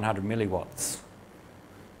power was 100 milliwatts.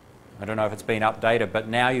 I don't know if it's been updated, but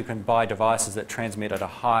now you can buy devices that transmit at a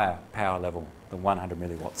higher power level than 100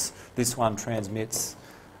 milliwatts. This one transmits,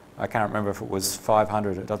 I can't remember if it was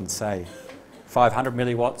 500, it doesn't say, 500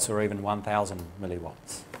 milliwatts or even 1,000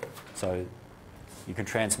 milliwatts. So you can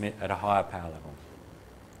transmit at a higher power level.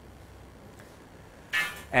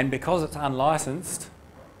 And because it's unlicensed,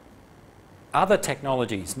 other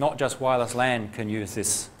technologies, not just wireless LAN, can use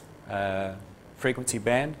this frequency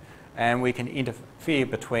band, and we can interfere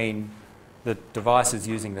between the devices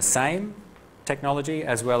using the same technology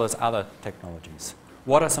as well as other technologies.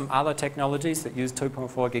 What are some other technologies that use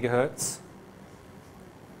 2.4 gigahertz?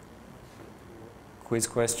 Quiz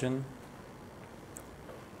question.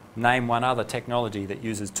 Name one other technology that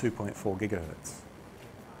uses 2.4 gigahertz.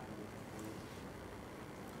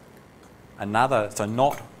 Another, so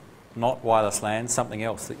not wireless LAN, something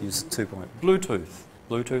else that uses 2. Bluetooth.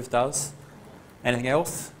 Bluetooth does. Anything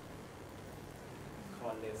else?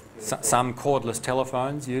 Some cordless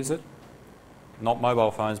telephones use it. Not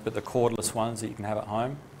mobile phones, but the cordless ones that you can have at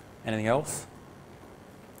home. Anything else?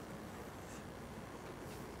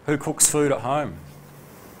 Who cooks food at home?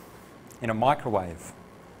 In a microwave.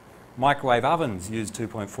 Microwave ovens use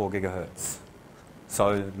 2.4 gigahertz.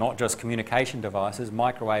 So not just communication devices,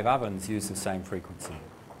 microwave ovens use the same frequency.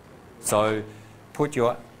 So put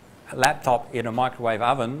your laptop in a microwave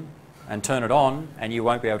oven and turn it on and you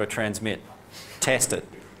won't be able to transmit. Test it.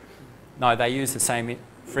 No, they use the same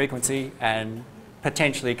frequency and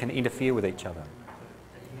potentially can interfere with each other.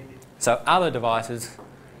 So other devices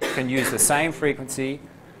can use the same frequency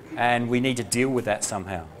and we need to deal with that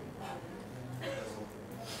somehow.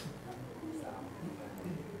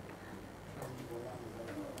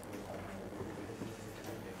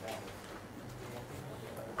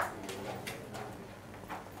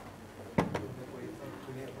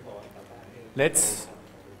 Let's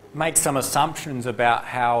make some assumptions about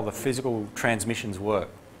how the physical transmissions work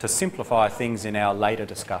to simplify things in our later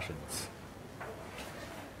discussions.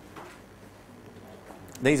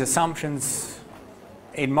 These assumptions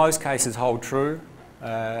in most cases hold true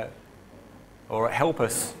or help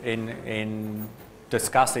us in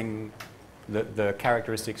discussing the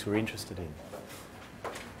characteristics we're interested in.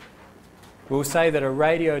 We'll say that a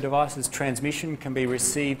radio device's transmission can be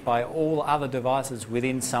received by all other devices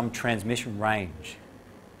within some transmission range.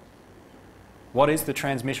 What is the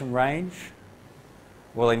transmission range?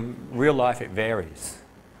 Well, in real life it varies.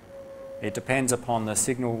 It depends upon the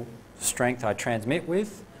signal strength I transmit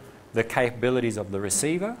with, the capabilities of the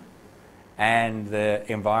receiver, and the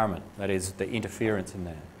environment, that is, the interference in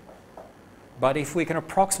there. But if we can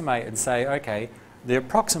approximate and say, okay, the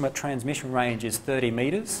approximate transmission range is 30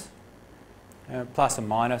 metres, plus or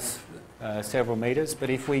minus several metres, but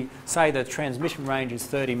if we say the transmission range is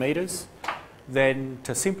 30 metres, then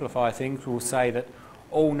to simplify things, we'll say that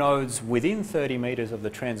all nodes within 30 metres of the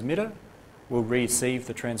transmitter will receive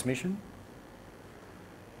the transmission.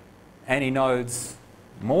 Any nodes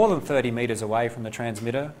more than 30 metres away from the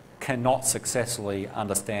transmitter cannot successfully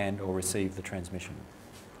understand or receive the transmission.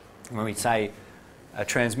 When we say a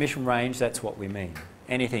transmission range, that's what we mean.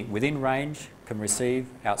 Anything within range can receive,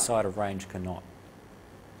 outside of range cannot.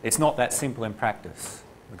 It's not that simple in practice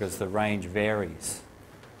because the range varies.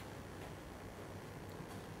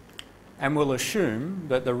 And we'll assume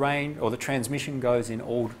that the range or the transmission goes in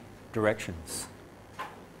all directions.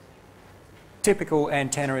 Typical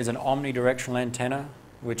antenna is an omnidirectional antenna,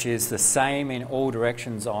 which is the same in all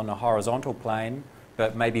directions on a horizontal plane,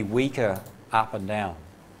 but maybe weaker up and down,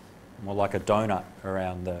 more like a donut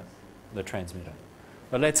around the transmitter.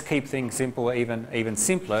 But let's keep things simple, even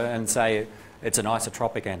simpler, and say it's an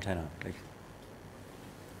isotropic antenna.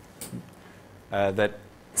 That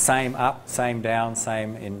same up, same down,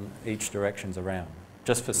 same in each directions around,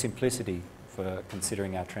 just for simplicity for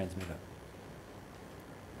considering our transmitter.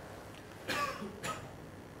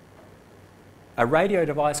 A radio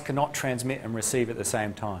device cannot transmit and receive at the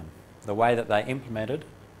same time, the way that they implemented,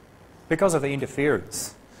 because of the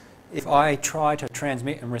interference. If I try to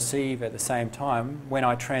transmit and receive at the same time, when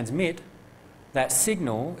I transmit, that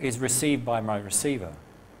signal is received by my receiver,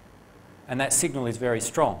 and that signal is very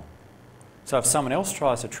strong. So if someone else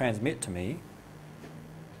tries to transmit to me,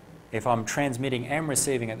 if I'm transmitting and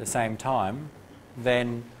receiving at the same time,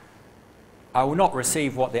 then I will not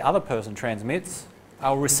receive what the other person transmits,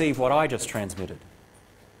 I'll receive what I just transmitted.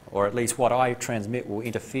 Or at least what I transmit will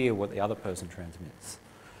interfere with what the other person transmits.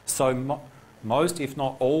 So most, if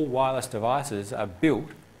not all, wireless devices are built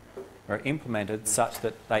or implemented such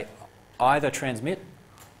that they either transmit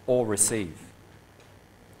or receive.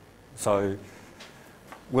 So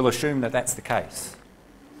we'll assume that that's the case.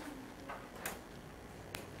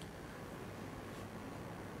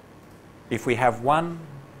 If we have one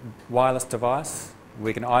wireless device,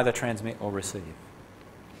 we can either transmit or receive.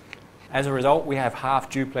 As a result, we have half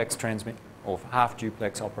duplex transmit or half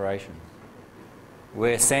duplex operation.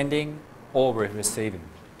 We're sending or we're receiving.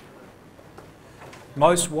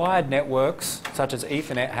 Most wired networks, such as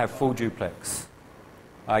Ethernet, have full duplex.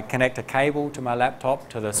 I connect a cable to my laptop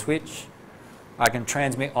to the switch. I can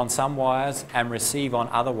transmit on some wires and receive on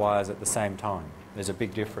other wires at the same time. There's a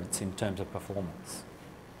big difference in terms of performance.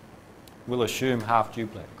 We'll assume half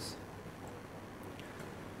duplex.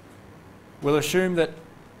 We'll assume that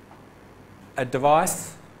a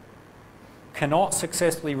device cannot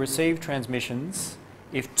successfully receive transmissions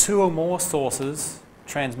if two or more sources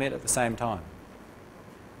transmit at the same time.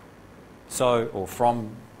 So, or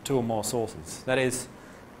from two or more sources. That is,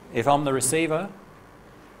 if I'm the receiver,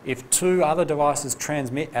 if two other devices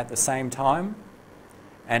transmit at the same time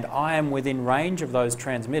and I am within range of those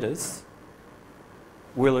transmitters,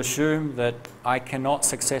 we'll assume that I cannot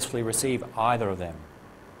successfully receive either of them.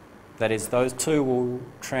 That is, those two will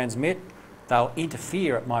transmit, they'll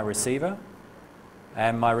interfere at my receiver,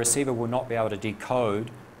 and my receiver will not be able to decode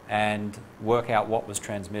and work out what was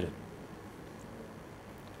transmitted.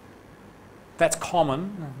 That's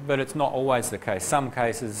common, but it's not always the case. Some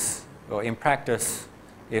cases, or in practice,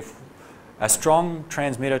 if a strong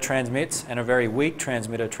transmitter transmits and a very weak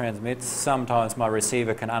transmitter transmits, sometimes my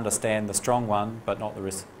receiver can understand the strong one, but not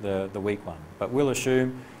the weak one. But we'll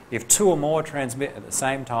assume if two or more transmit at the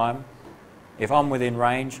same time, if I'm within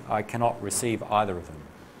range, I cannot receive either of them.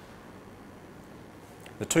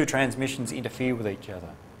 The two transmissions interfere with each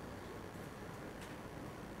other.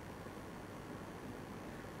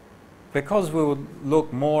 Because we will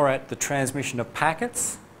look more at the transmission of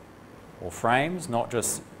packets or frames, not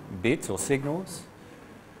just bits or signals,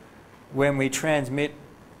 when we transmit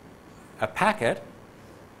a packet,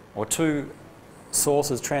 or two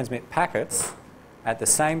sources transmit packets at the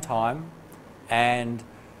same time, and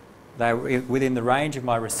they're within the range of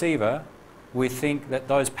my receiver, we think that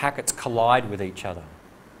those packets collide with each other.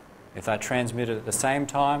 If they're transmitted at the same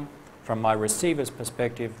time, from my receiver's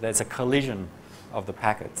perspective, there's a collision of the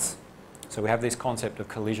packets. So we have this concept of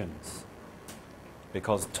collisions,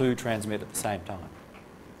 because two transmit at the same time.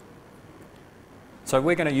 So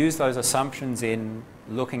we're going to use those assumptions in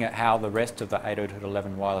looking at how the rest of the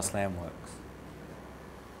 802.11 wireless LAN works.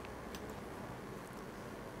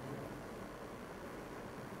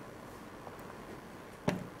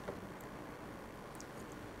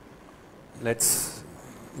 Let's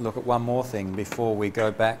look at one more thing before we go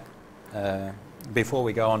back, before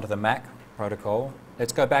we go on to the MAC protocol.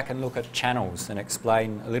 Let's go back and look at channels and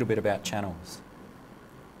explain a little bit about channels.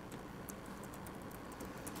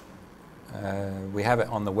 We have it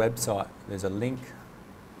on the website. There's a link,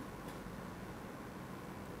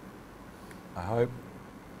 I hope.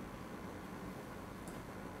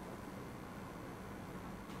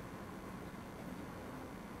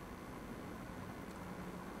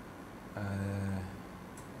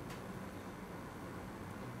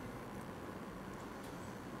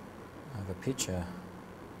 I have a picture.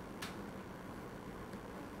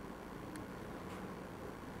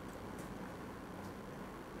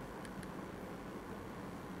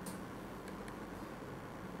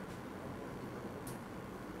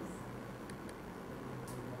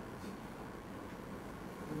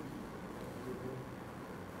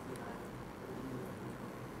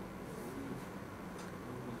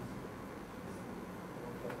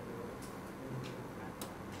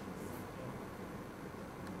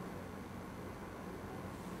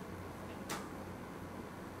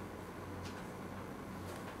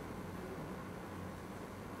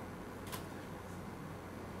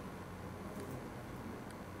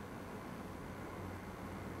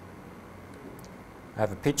 I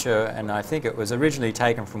have a picture, and I think it was originally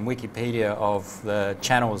taken from Wikipedia, of the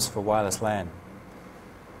channels for wireless LAN.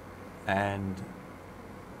 And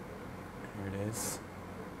here it is.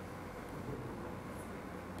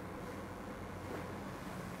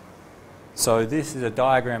 So this is a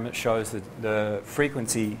diagram that shows the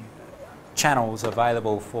frequency channels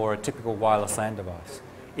available for a typical wireless LAN device.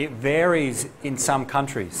 It varies in some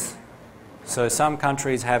countries. So some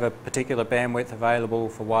countries have a particular bandwidth available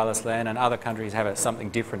for wireless LAN, and other countries have something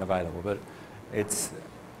different available, but it's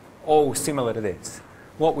all similar to this.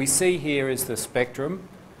 What we see here is the spectrum.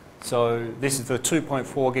 So this is the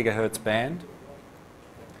 2.4 gigahertz band.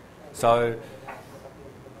 So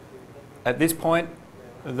at this point,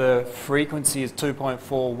 the frequency is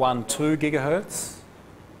 2.412 gigahertz.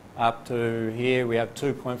 Up to here we have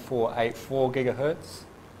 2.484 gigahertz.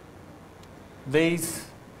 These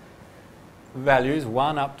values,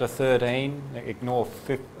 1 up to 13, ignore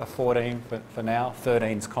 14 for now,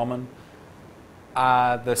 13 is common,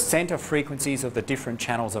 are the centre frequencies of the different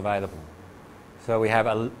channels available. So we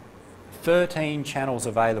have 13 channels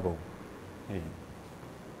available.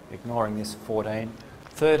 Ignoring this 14,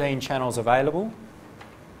 13 channels available.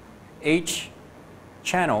 Each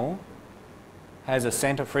channel has a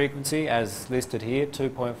centre frequency as listed here,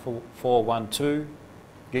 2.412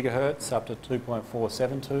 gigahertz up to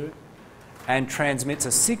 2.472. And transmits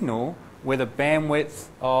a signal with a bandwidth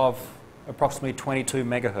of approximately 22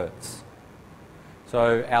 megahertz.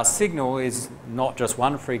 So our signal is not just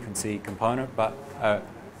one frequency component, but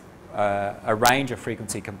a range of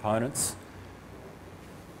frequency components.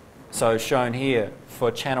 So shown here for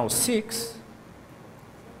channel 6,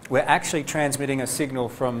 we're actually transmitting a signal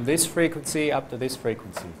from this frequency up to this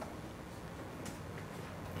frequency.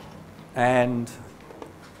 And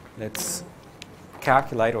let's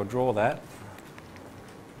calculate or draw that.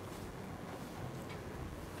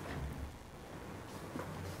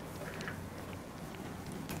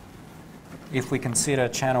 If we consider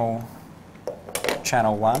channel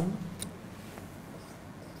 1,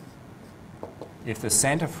 if the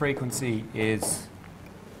centre frequency is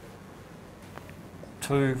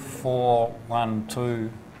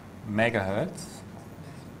 2412 megahertz,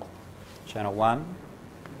 channel 1,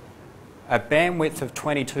 a bandwidth of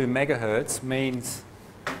 22 megahertz means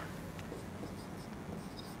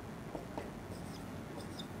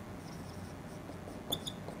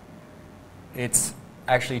it's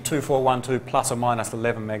actually 2412 plus or minus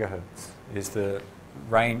 11 megahertz is the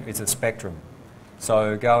range, is the spectrum.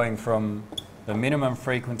 So going from the minimum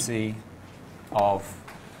frequency of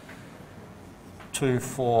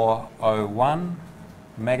 2401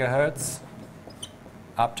 megahertz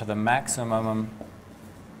up to the maximum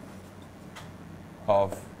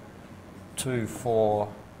of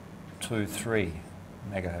 2423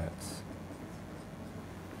 megahertz.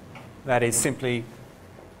 That is simply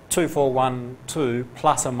 2412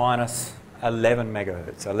 plus or minus 11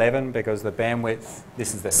 megahertz. 11 because the bandwidth,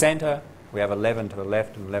 this is the centre, we have 11 to the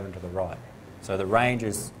left and 11 to the right. So the range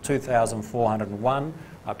is 2401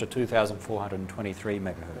 up to 2423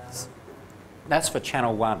 megahertz. That's for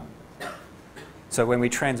channel 1. So when we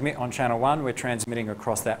transmit on channel 1, we're transmitting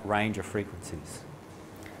across that range of frequencies.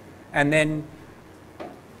 And then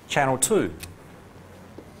channel 2.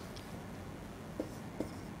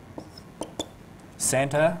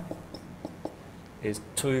 Centre is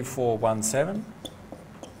 2417.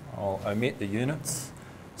 I'll omit the units.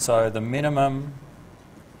 So the minimum,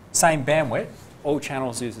 same bandwidth, all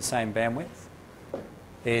channels use the same bandwidth,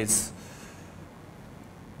 is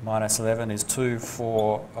minus 11 is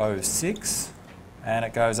 2406, and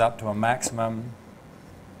it goes up to a maximum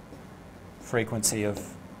frequency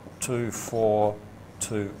of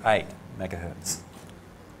 2428 megahertz.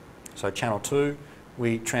 So channel 2,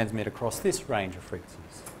 we transmit across this range of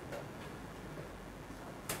frequencies.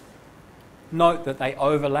 Note that they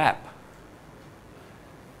overlap.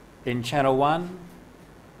 In channel 1,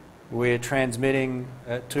 we're transmitting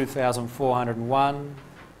at 2401.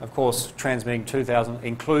 Of course, transmitting 2000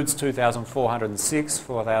 includes 2406,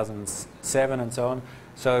 4007 and so on.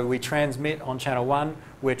 So we transmit on channel 1,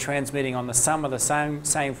 we're transmitting on the sum of the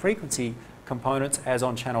same frequency components as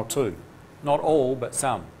on channel 2. Not all, but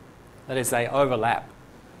some. That is, they overlap.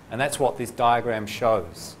 And that's what this diagram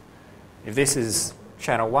shows. If this is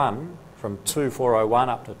channel 1, from 2401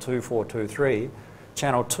 up to 2423,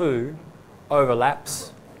 channel 2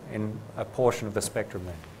 overlaps in a portion of the spectrum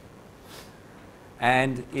there.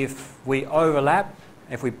 And if we overlap,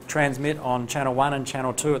 if we transmit on channel 1 and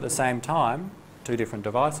channel 2 at the same time, two different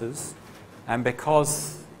devices, and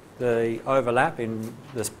because they overlap in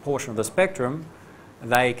this portion of the spectrum,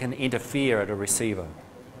 they can interfere at a receiver.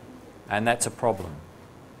 And that's a problem.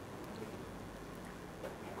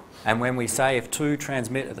 And when we say if two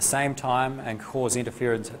transmit at the same time and cause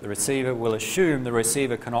interference at the receiver, we'll assume the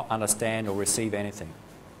receiver cannot understand or receive anything.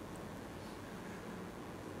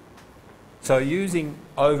 So using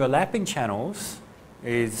overlapping channels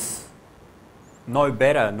is no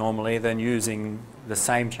better normally than using the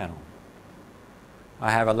same channel.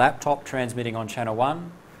 I have a laptop transmitting on channel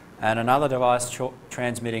 1 and another device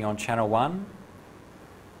transmitting on channel 1.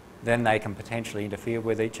 Then they can potentially interfere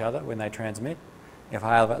with each other when they transmit. If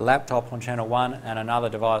I have a laptop on channel 1 and another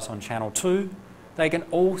device on channel 2, they can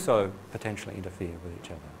also potentially interfere with each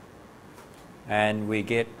other. And we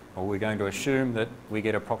get, or we're going to assume that we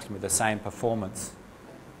get approximately the same performance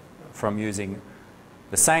from using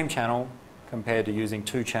the same channel compared to using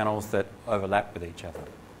two channels that overlap with each other.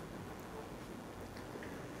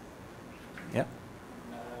 Yeah?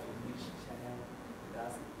 Which channel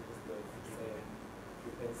does use the same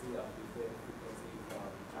frequency of different frequency from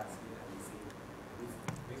transmit and receive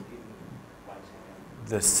within one channel?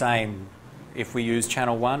 The same. If we use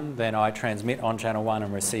channel 1, then I transmit on channel 1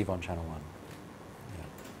 and receive on channel 1.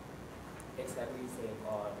 Exactly same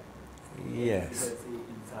or Yes. frequency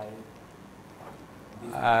inside?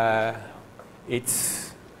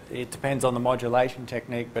 It depends on the modulation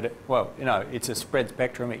technique, but it's a spread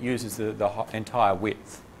spectrum. It uses the entire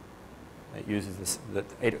width. It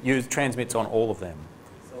uses transmits on all of them.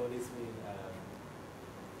 So this means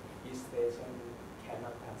each station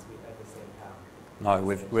cannot transmit at the same time. No,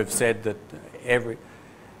 we've said that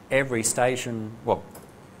every station, well,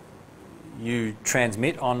 you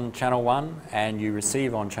transmit on channel 1 and you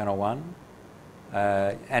receive on channel 1.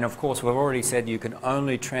 And of course, we've already said you can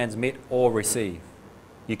only transmit or receive.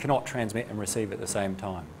 You cannot transmit and receive at the same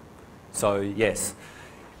time. So yes,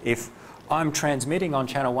 if I'm transmitting on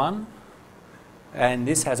channel 1 and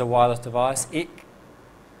this has a wireless device, it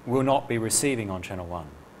will not be receiving on channel 1.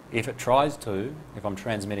 If it tries to, if I'm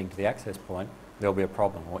transmitting to the access point, there'll be a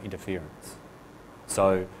problem or interference.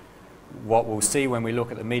 So what we'll see when we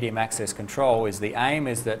look at the medium access control is the aim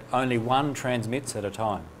is that only one transmits at a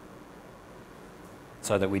time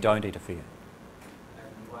so that we don't interfere. And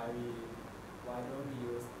why don't we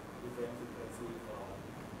use different frequency for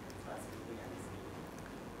transmitting and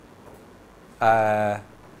receiving?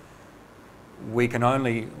 We can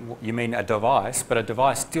only, you mean a device, but a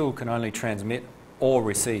device still can only transmit or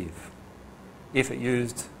receive. If it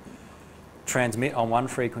used transmit on one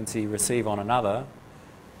frequency, receive on another,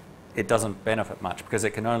 it doesn't benefit much because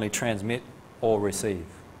it can only transmit or receive.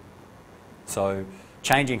 So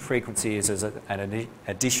changing frequency is an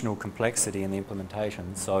additional complexity in the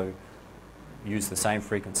implementation, so use the same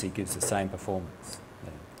frequency gives the same performance.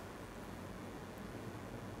 Yeah.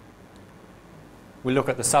 We look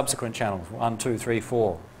at the subsequent channels, 1, 2, 3,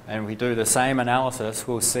 4, and we do the same analysis.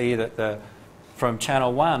 We'll see that from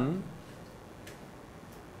channel 1,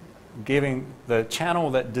 giving the channel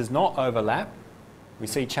that does not overlap, we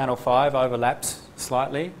see channel 5 overlaps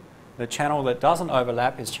slightly. The channel that doesn't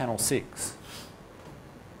overlap is channel 6.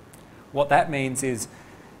 What that means is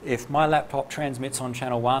if my laptop transmits on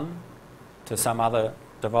channel 1 to some other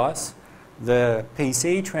device, the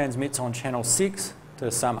PC transmits on channel 6 to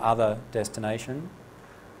some other destination,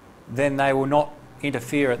 then they will not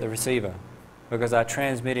interfere at the receiver because they're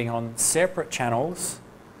transmitting on separate channels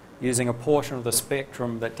using a portion of the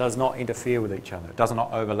spectrum that does not interfere with each other. It does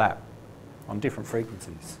not overlap on different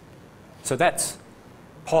frequencies. So that's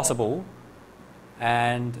possible,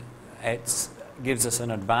 and it gives us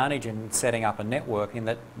an advantage in setting up a network in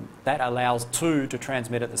that allows two to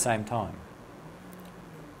transmit at the same time,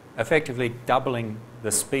 effectively doubling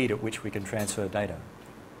the speed at which we can transfer data.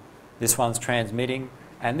 This one's transmitting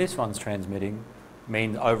and this one's transmitting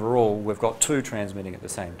means overall we've got two transmitting at the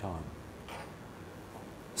same time.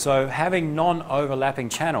 So having non-overlapping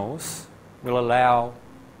channels will allow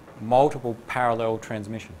multiple parallel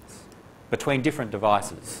transmissions between different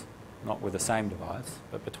devices, not with the same device,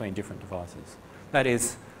 but between different devices. That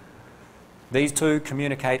is, these two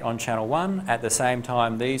communicate on channel 1, at the same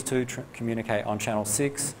time these two communicate on channel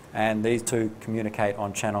 6, and these two communicate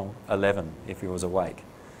on channel 11 if he was awake.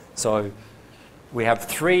 So we have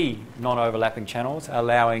 3 non-overlapping channels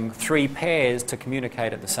allowing 3 pairs to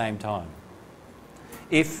communicate at the same time.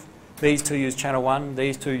 If these two use channel 1,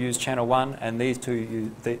 these two use channel 1, and these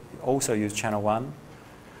two also use channel 1,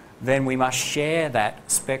 then we must share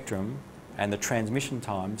that spectrum and the transmission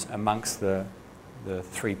times amongst the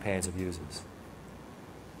 3 pairs of users.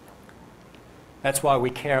 That's why we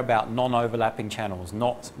care about non-overlapping channels,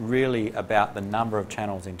 not really about the number of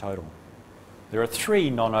channels in total. There are 3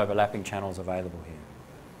 non-overlapping channels available here,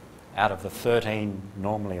 out of the 13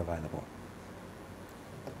 normally available.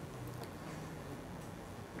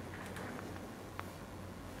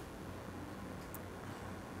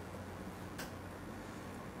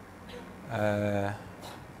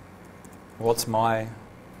 What's my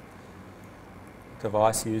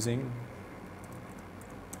device using?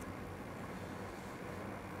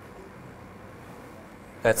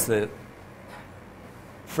 That's the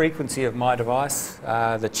frequency of my device,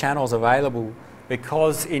 the channels available,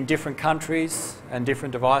 because in different countries and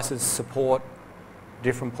different devices support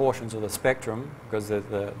different portions of the spectrum, because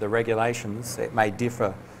the regulations, it may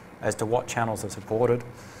differ as to what channels are supported.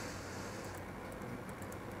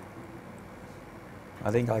 I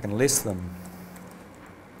think I can list them.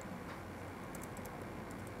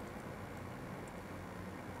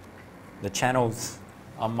 The channels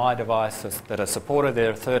on my device that are supported, there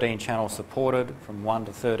are 13 channels supported from 1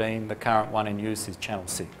 to 13. The current one in use is channel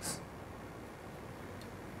 6.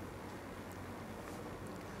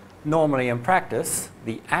 Normally in practice,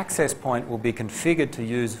 the access point will be configured to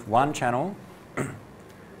use one channel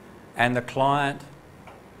and the client,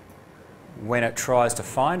 when it tries to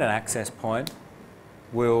find an access point,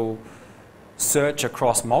 will search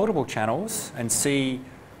across multiple channels and see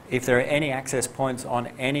if there are any access points on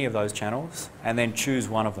any of those channels, and then choose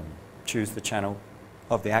one of them, choose the channel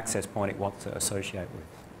of the access point it wants to associate with.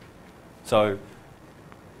 So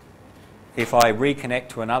if I reconnect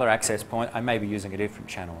to another access point, I may be using a different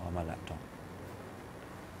channel on my laptop.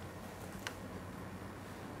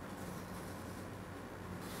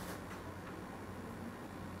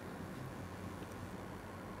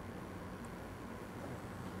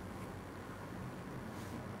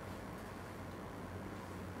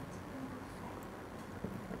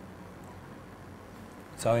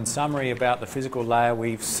 So in summary about the physical layer,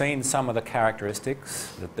 we've seen some of the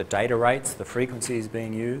characteristics, the data rates, the frequencies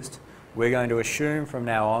being used. We're going to assume from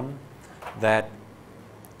now on that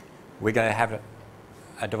we're going to have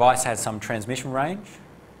a device has some transmission range.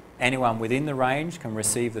 Anyone within the range can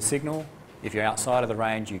receive the signal. If you're outside of the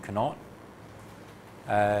range, you cannot.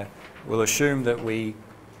 We'll assume that we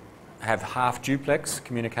have half duplex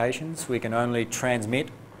communications. We can only transmit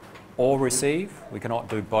or receive. We cannot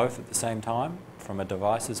do both at the same time from a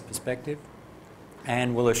device's perspective.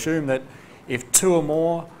 And we'll assume that if 2 or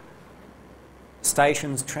more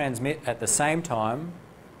stations transmit at the same time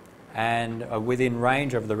and are within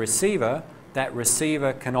range of the receiver, that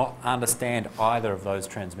receiver cannot understand either of those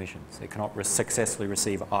transmissions. It cannot successfully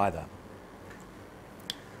receive either.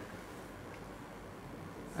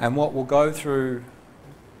 And what we'll go through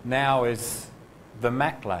now is the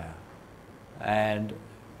MAC layer. and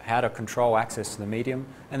how to control access to the medium.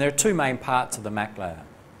 And there are two main parts of the MAC layer.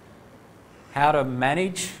 How to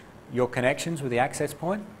manage your connections with the access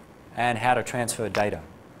point and how to transfer data.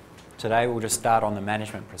 Today we'll just start on the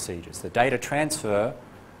management procedures. The data transfer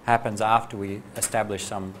happens after we establish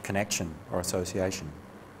some connection or association.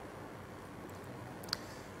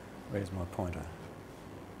 Where's my pointer?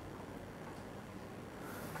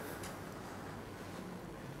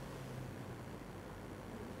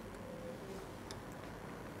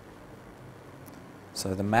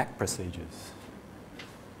 So the MAC procedures.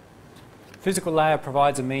 Physical layer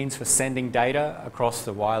provides a means for sending data across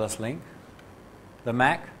the wireless link. The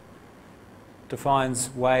MAC defines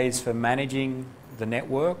ways for managing the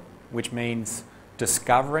network, which means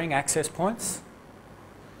discovering access points,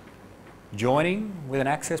 joining with an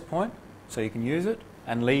access point so you can use it,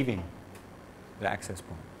 and leaving the access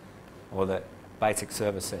point, or the basic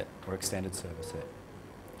server set or extended server set.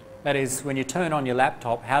 That is, when you turn on your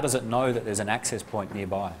laptop, how does it know that there's an access point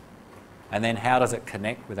nearby? And then how does it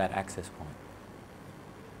connect with that access point?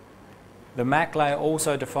 The MAC layer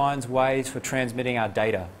also defines ways for transmitting our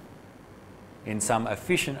data in some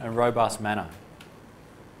efficient and robust manner.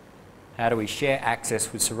 How do we share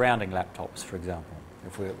access with surrounding laptops, for example,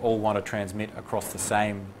 if we all want to transmit across the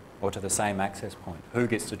same or to the same access point? Who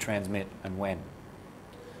gets to transmit and when?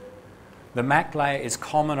 The MAC layer is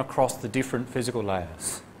common across the different physical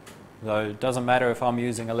layers. Though it doesn't matter if I'm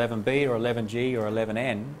using 11B or 11G or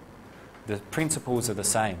 11N, the principles are the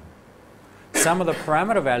same. Some of the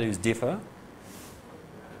parameter values differ,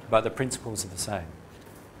 but the principles are the same.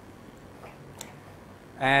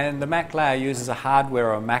 And the MAC layer uses a hardware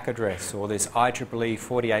or a MAC address, or this IEEE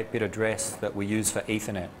 48-bit address that we use for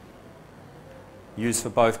Ethernet, used for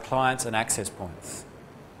both clients and access points.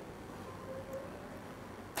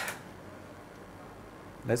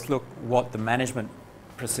 Let's look what the management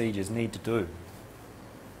procedures need to do.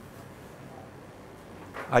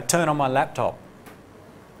 I turn on my laptop.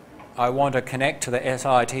 I want to connect to the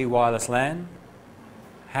SIT wireless LAN.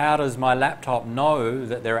 How does my laptop know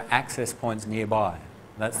that there are access points nearby?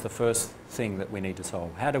 That's the first thing that we need to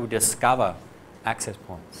solve. How do we discover access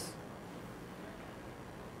points?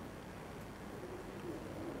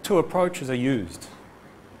 Two approaches are used,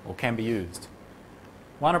 or can be used.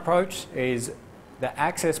 One approach is the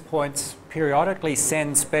access points periodically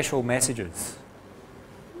send special messages.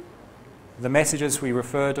 The messages we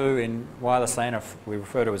refer to in wireless LAN we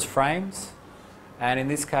refer to as frames, and in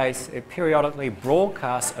this case it periodically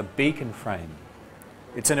broadcasts a beacon frame.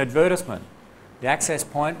 It's an advertisement. The access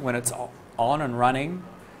point, when it's on and running,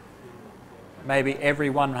 maybe every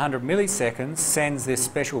 100 milliseconds sends this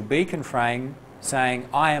special beacon frame saying,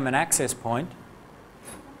 I am an access point,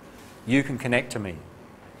 you can connect to me.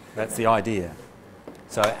 That's the idea.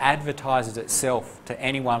 So it advertises itself to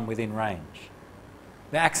anyone within range.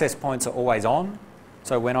 The access points are always on,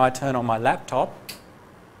 so when I turn on my laptop,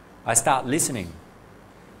 I start listening.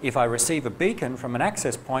 If I receive a beacon from an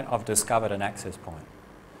access point, I've discovered an access point.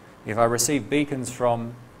 If I receive beacons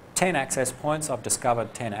from 10 access points, I've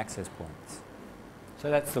discovered 10 access points.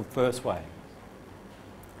 So that's the first way.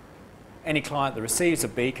 Any client that receives a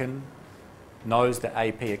beacon knows that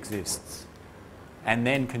AP exists and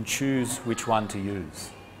then can choose which one to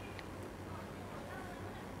use.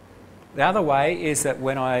 The other way is that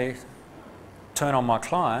when I turn on my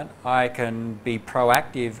client, I can be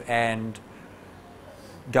proactive and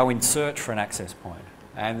go in search for an access point.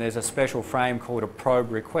 And there's a special frame called a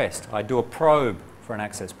probe request. I do a probe for an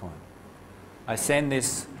access point. I send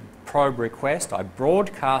this probe request, I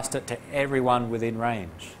broadcast it to everyone within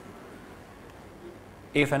range.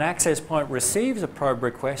 If an access point receives a probe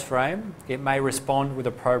request frame, it may respond with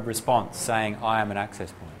a probe response saying, I am an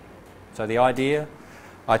access point. So the idea,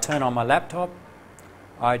 I turn on my laptop,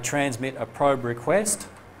 I transmit a probe request,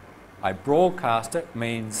 I broadcast it,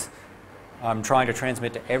 means I'm trying to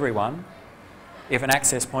transmit to everyone. If an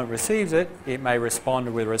access point receives it, it may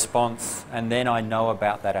respond with a response, and then I know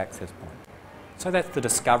about that access point. So that's the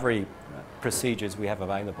discovery procedures we have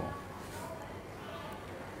available.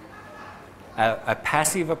 A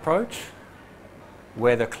passive approach,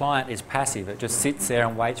 where the client is passive, it just sits there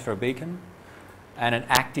and waits for a beacon, and an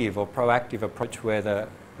active or proactive approach where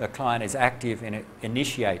the client is active and it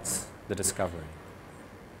initiates the discovery.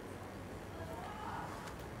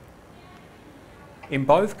 In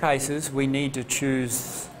both cases, we need to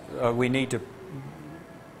choose, we need to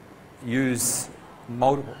use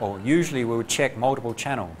multiple, or usually we would check multiple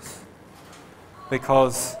channels,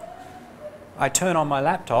 because I turn on my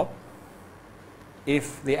laptop.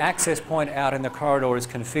 If the access point out in the corridor is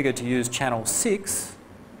configured to use channel 6,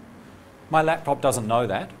 my laptop doesn't know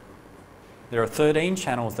that. there are 13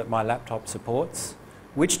 channels that my laptop supports.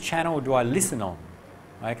 Which channel do I listen on?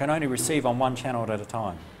 I can only receive on one channel at a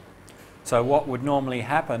time. So what would normally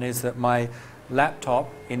happen is that my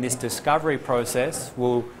laptop in this discovery process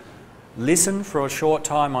will listen for a short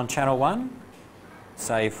time on channel 1,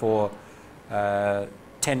 say for 10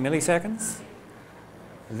 milliseconds,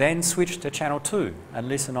 then switch to channel 2 and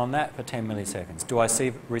listen on that for 10 milliseconds. Do I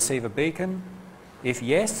receive a beacon? If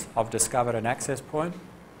yes, I've discovered an access point.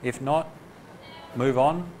 If not, move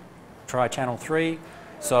on, try channel 3.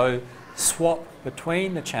 So swap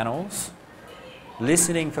between the channels,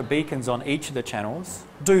 listening for beacons on each of the channels,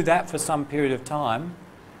 do that for some period of time,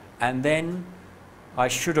 and then I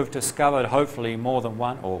should have discovered hopefully more than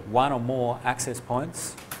one or more access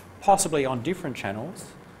points, possibly on different channels,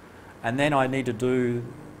 and then I need to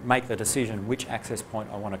make the decision which access point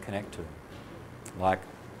I want to connect to. Like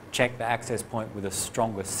check the access point with the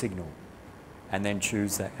strongest signal and then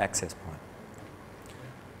choose that access point.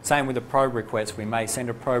 Same with the probe request. We may send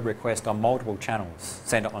a probe request on multiple channels.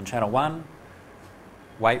 Send it on channel 1,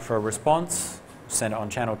 wait for a response, send it on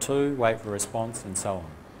channel 2, wait for a response, and so on.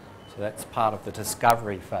 So that's part of the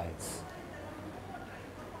discovery phase.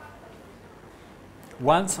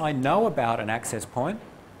 Once I know about an access point,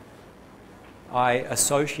 I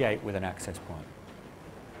associate with an access point.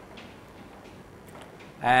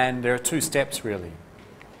 And there are 2 steps really: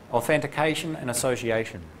 authentication and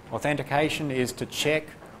association. Authentication is to check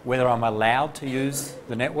whether I'm allowed to use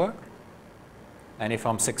the network, and if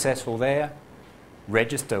I'm successful there,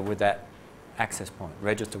 register with that access point,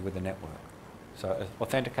 register with the network. So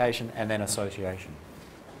authentication and then association.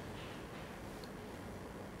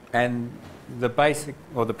 And the basic,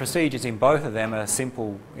 or the procedures in both of them are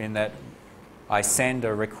simple in that I send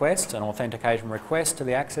a request, an authentication request to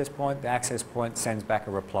the access point sends back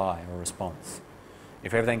a reply or response.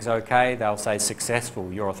 If everything's okay, they'll say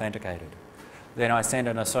successful, you're authenticated. Then I send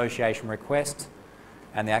an association request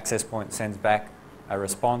and the access point sends back a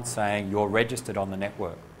response saying you're registered on the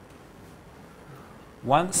network.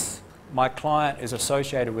 Once my client is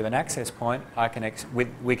associated with an access point,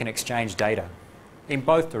 we can exchange data in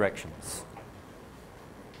both directions.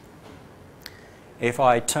 If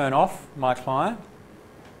I turn off my client,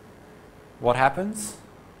 what happens?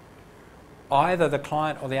 Either the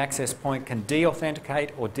client or the access point can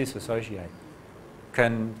de-authenticate or disassociate,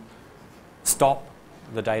 can stop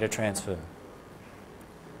the data transfer.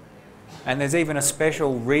 And there's even a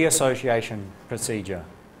special reassociation procedure.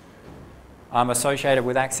 I'm associated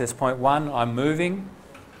with access point 1, I'm moving.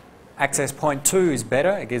 Access point 2 is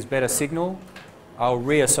better, it gives better signal. I'll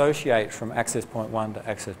reassociate from access point 1 to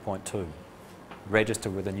access point 2. Register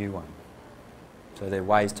with a new one. So there are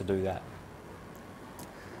ways to do that.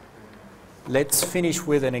 Let's finish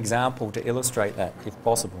with an example to illustrate that, if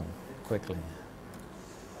possible, quickly.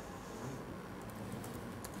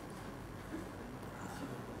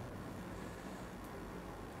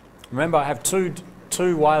 Remember, I have two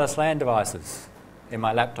wireless LAN devices in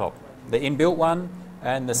my laptop, the inbuilt one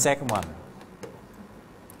and the second one.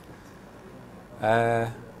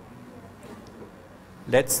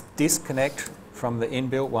 Let's disconnect from the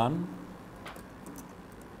inbuilt one.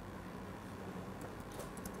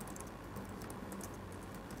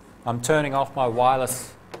 I'm turning off my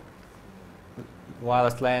wireless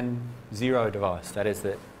LAN 0 device, that is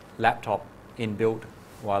the laptop inbuilt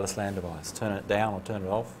wireless LAN device. Turn it down or turn it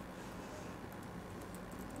off.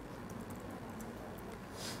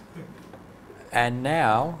 And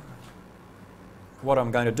now what I'm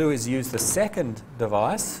going to do is use the second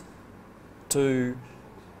device to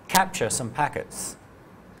capture some packets.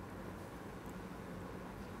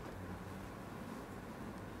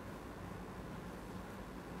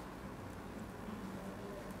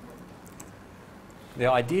 The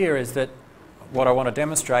idea is that what I want to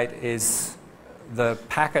demonstrate is the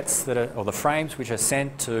packets that are, or the frames which are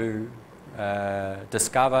sent to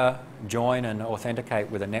discover, join and authenticate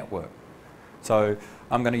with a network. So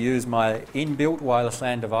I'm going to use my inbuilt wireless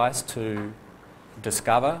LAN device to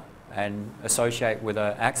discover and associate with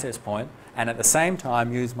an access point, and at the same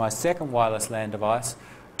time use my second wireless LAN device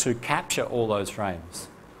to capture all those frames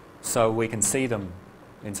so we can see them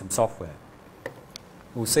in some software.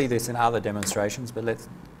 We'll see this in other demonstrations, but let's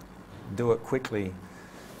do it quickly,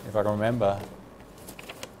 if I can remember.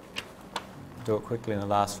 Do it quickly in the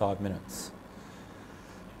last 5 minutes.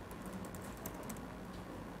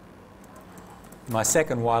 My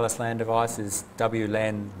second wireless LAN device is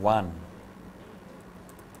WLAN1.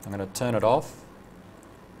 I'm going to turn it off,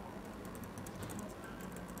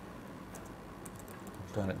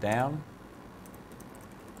 turn it down,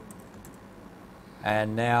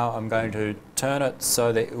 and now I'm going to turn it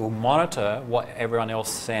so that it will monitor what everyone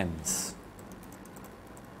else sends.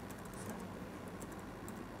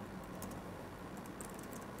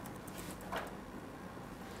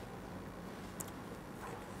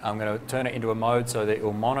 I'm going to turn it into a mode so that it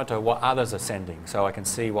will monitor what others are sending, so I can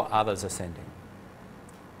see what others are sending.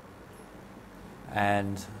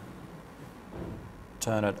 And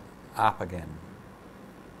turn it up again.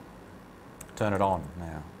 Turn it on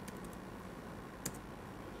now.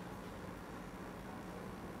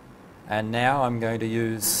 And now I'm going to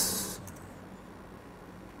use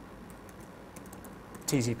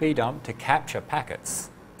TCP dump to capture packets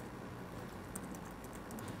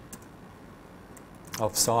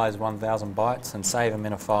of size 1000 bytes and save them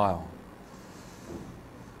in a file.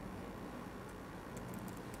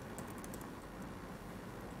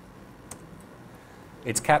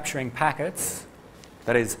 It's capturing packets,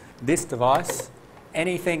 that is, this device,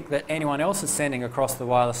 anything that anyone else is sending across the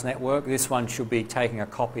wireless network, this one should be taking a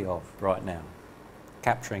copy of right now,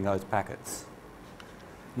 capturing those packets.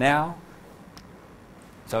 Now,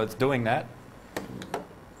 so it's doing that.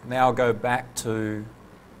 Now I'll go back to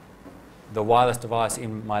the wireless device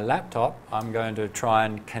in my laptop. I'm going to try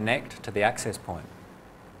and connect to the access point.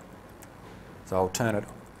 So I'll turn it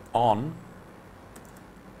on.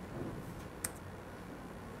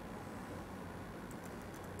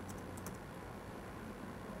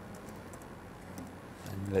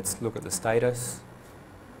 And let's look at the status.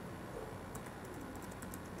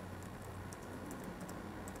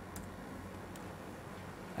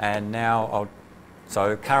 And now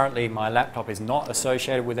so currently my laptop is not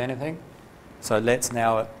associated with anything. So let's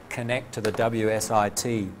now connect to the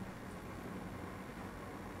WSIT.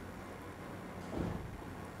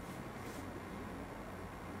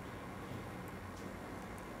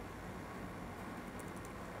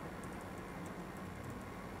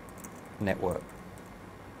 Network.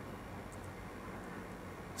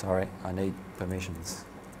 Sorry, I need permissions.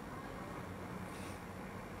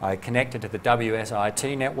 I connected to the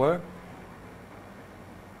WSIT network.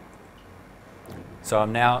 So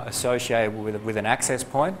I'm now associated with an access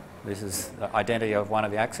point. This is the identity of one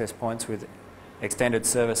of the access points with extended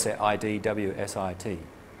server set ID WSIT.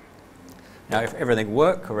 Now if everything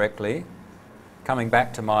worked correctly, coming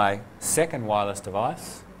back to my second wireless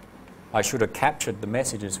device, I should have captured the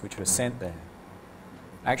messages which were sent there.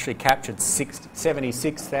 I actually captured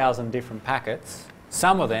 76,000 different packets.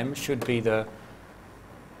 Some of them should be the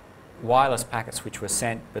wireless packets which were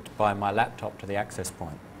sent by my laptop to the access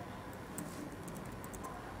point.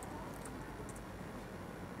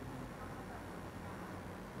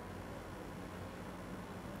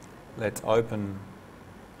 Let's open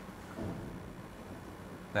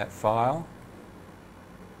that file.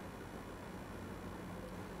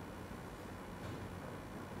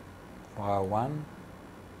 File 1.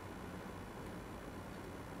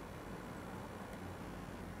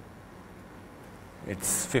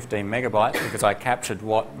 It's 15 megabytes because I captured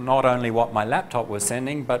not only what my laptop was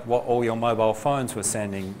sending, but what all your mobile phones were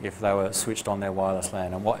sending if they were switched on their wireless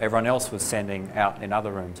LAN, and what everyone else was sending out in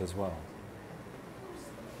other rooms as well.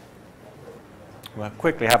 We'll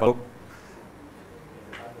quickly have a look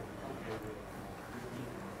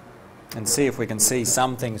and see if we can see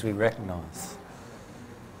some things we recognise.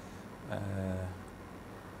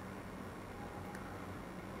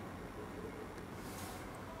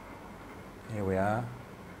 Here we are.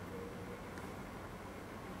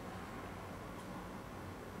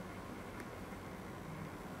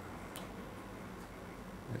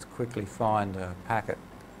 Let's quickly find a packet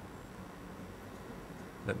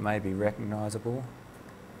that may be recognisable.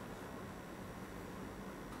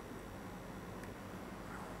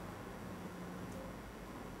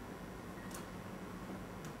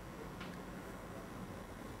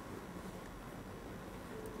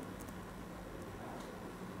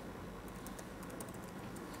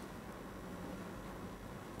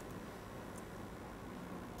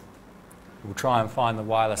 We'll try and find the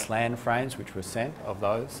wireless LAN frames which were sent of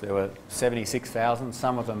those. There were 76,000.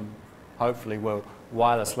 Some of them hopefully were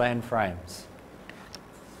wireless LAN frames.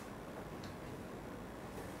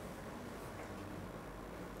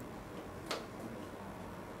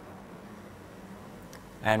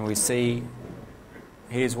 And we see,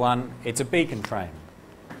 here's one, it's a beacon frame.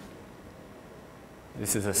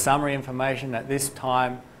 This is a summary information. At this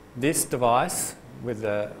time, this device with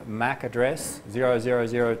the MAC address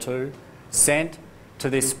 0002 sent to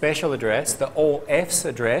this special address. The all F's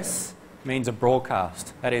address means a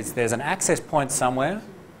broadcast. That is, there's an access point somewhere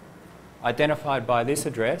identified by this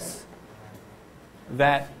address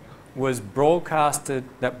that was broadcasted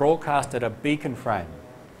a beacon frame.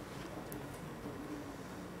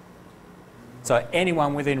 So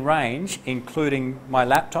anyone within range, including my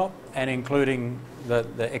laptop and including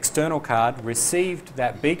the external card, received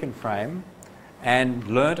that beacon frame and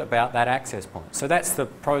learnt about that access point. So that's the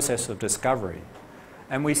process of discovery.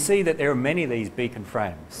 And we see that there are many of these beacon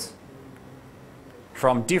frames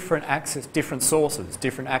from different sources,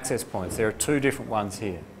 different access points. There are 2 different ones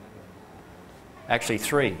here. Actually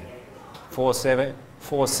 3. 4C,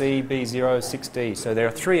 B0, 6D. So there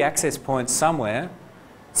are 3 access points somewhere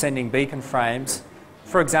sending beacon frames,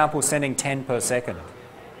 for example, sending 10 per second.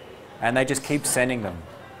 And they just keep sending them.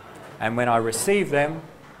 And when I receive them,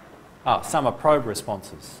 some are probe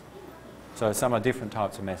responses. So some are different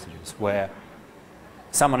types of messages where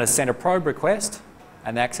someone has sent a probe request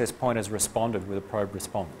and the access point has responded with a probe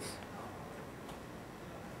response.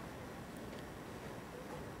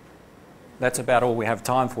 That's about all we have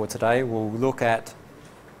time for today. We'll look at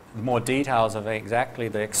more details of exactly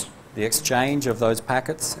the exchange of those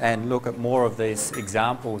packets and look at more of these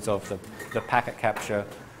examples of the packet capture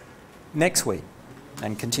next week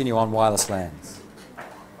and continue on wireless LANs.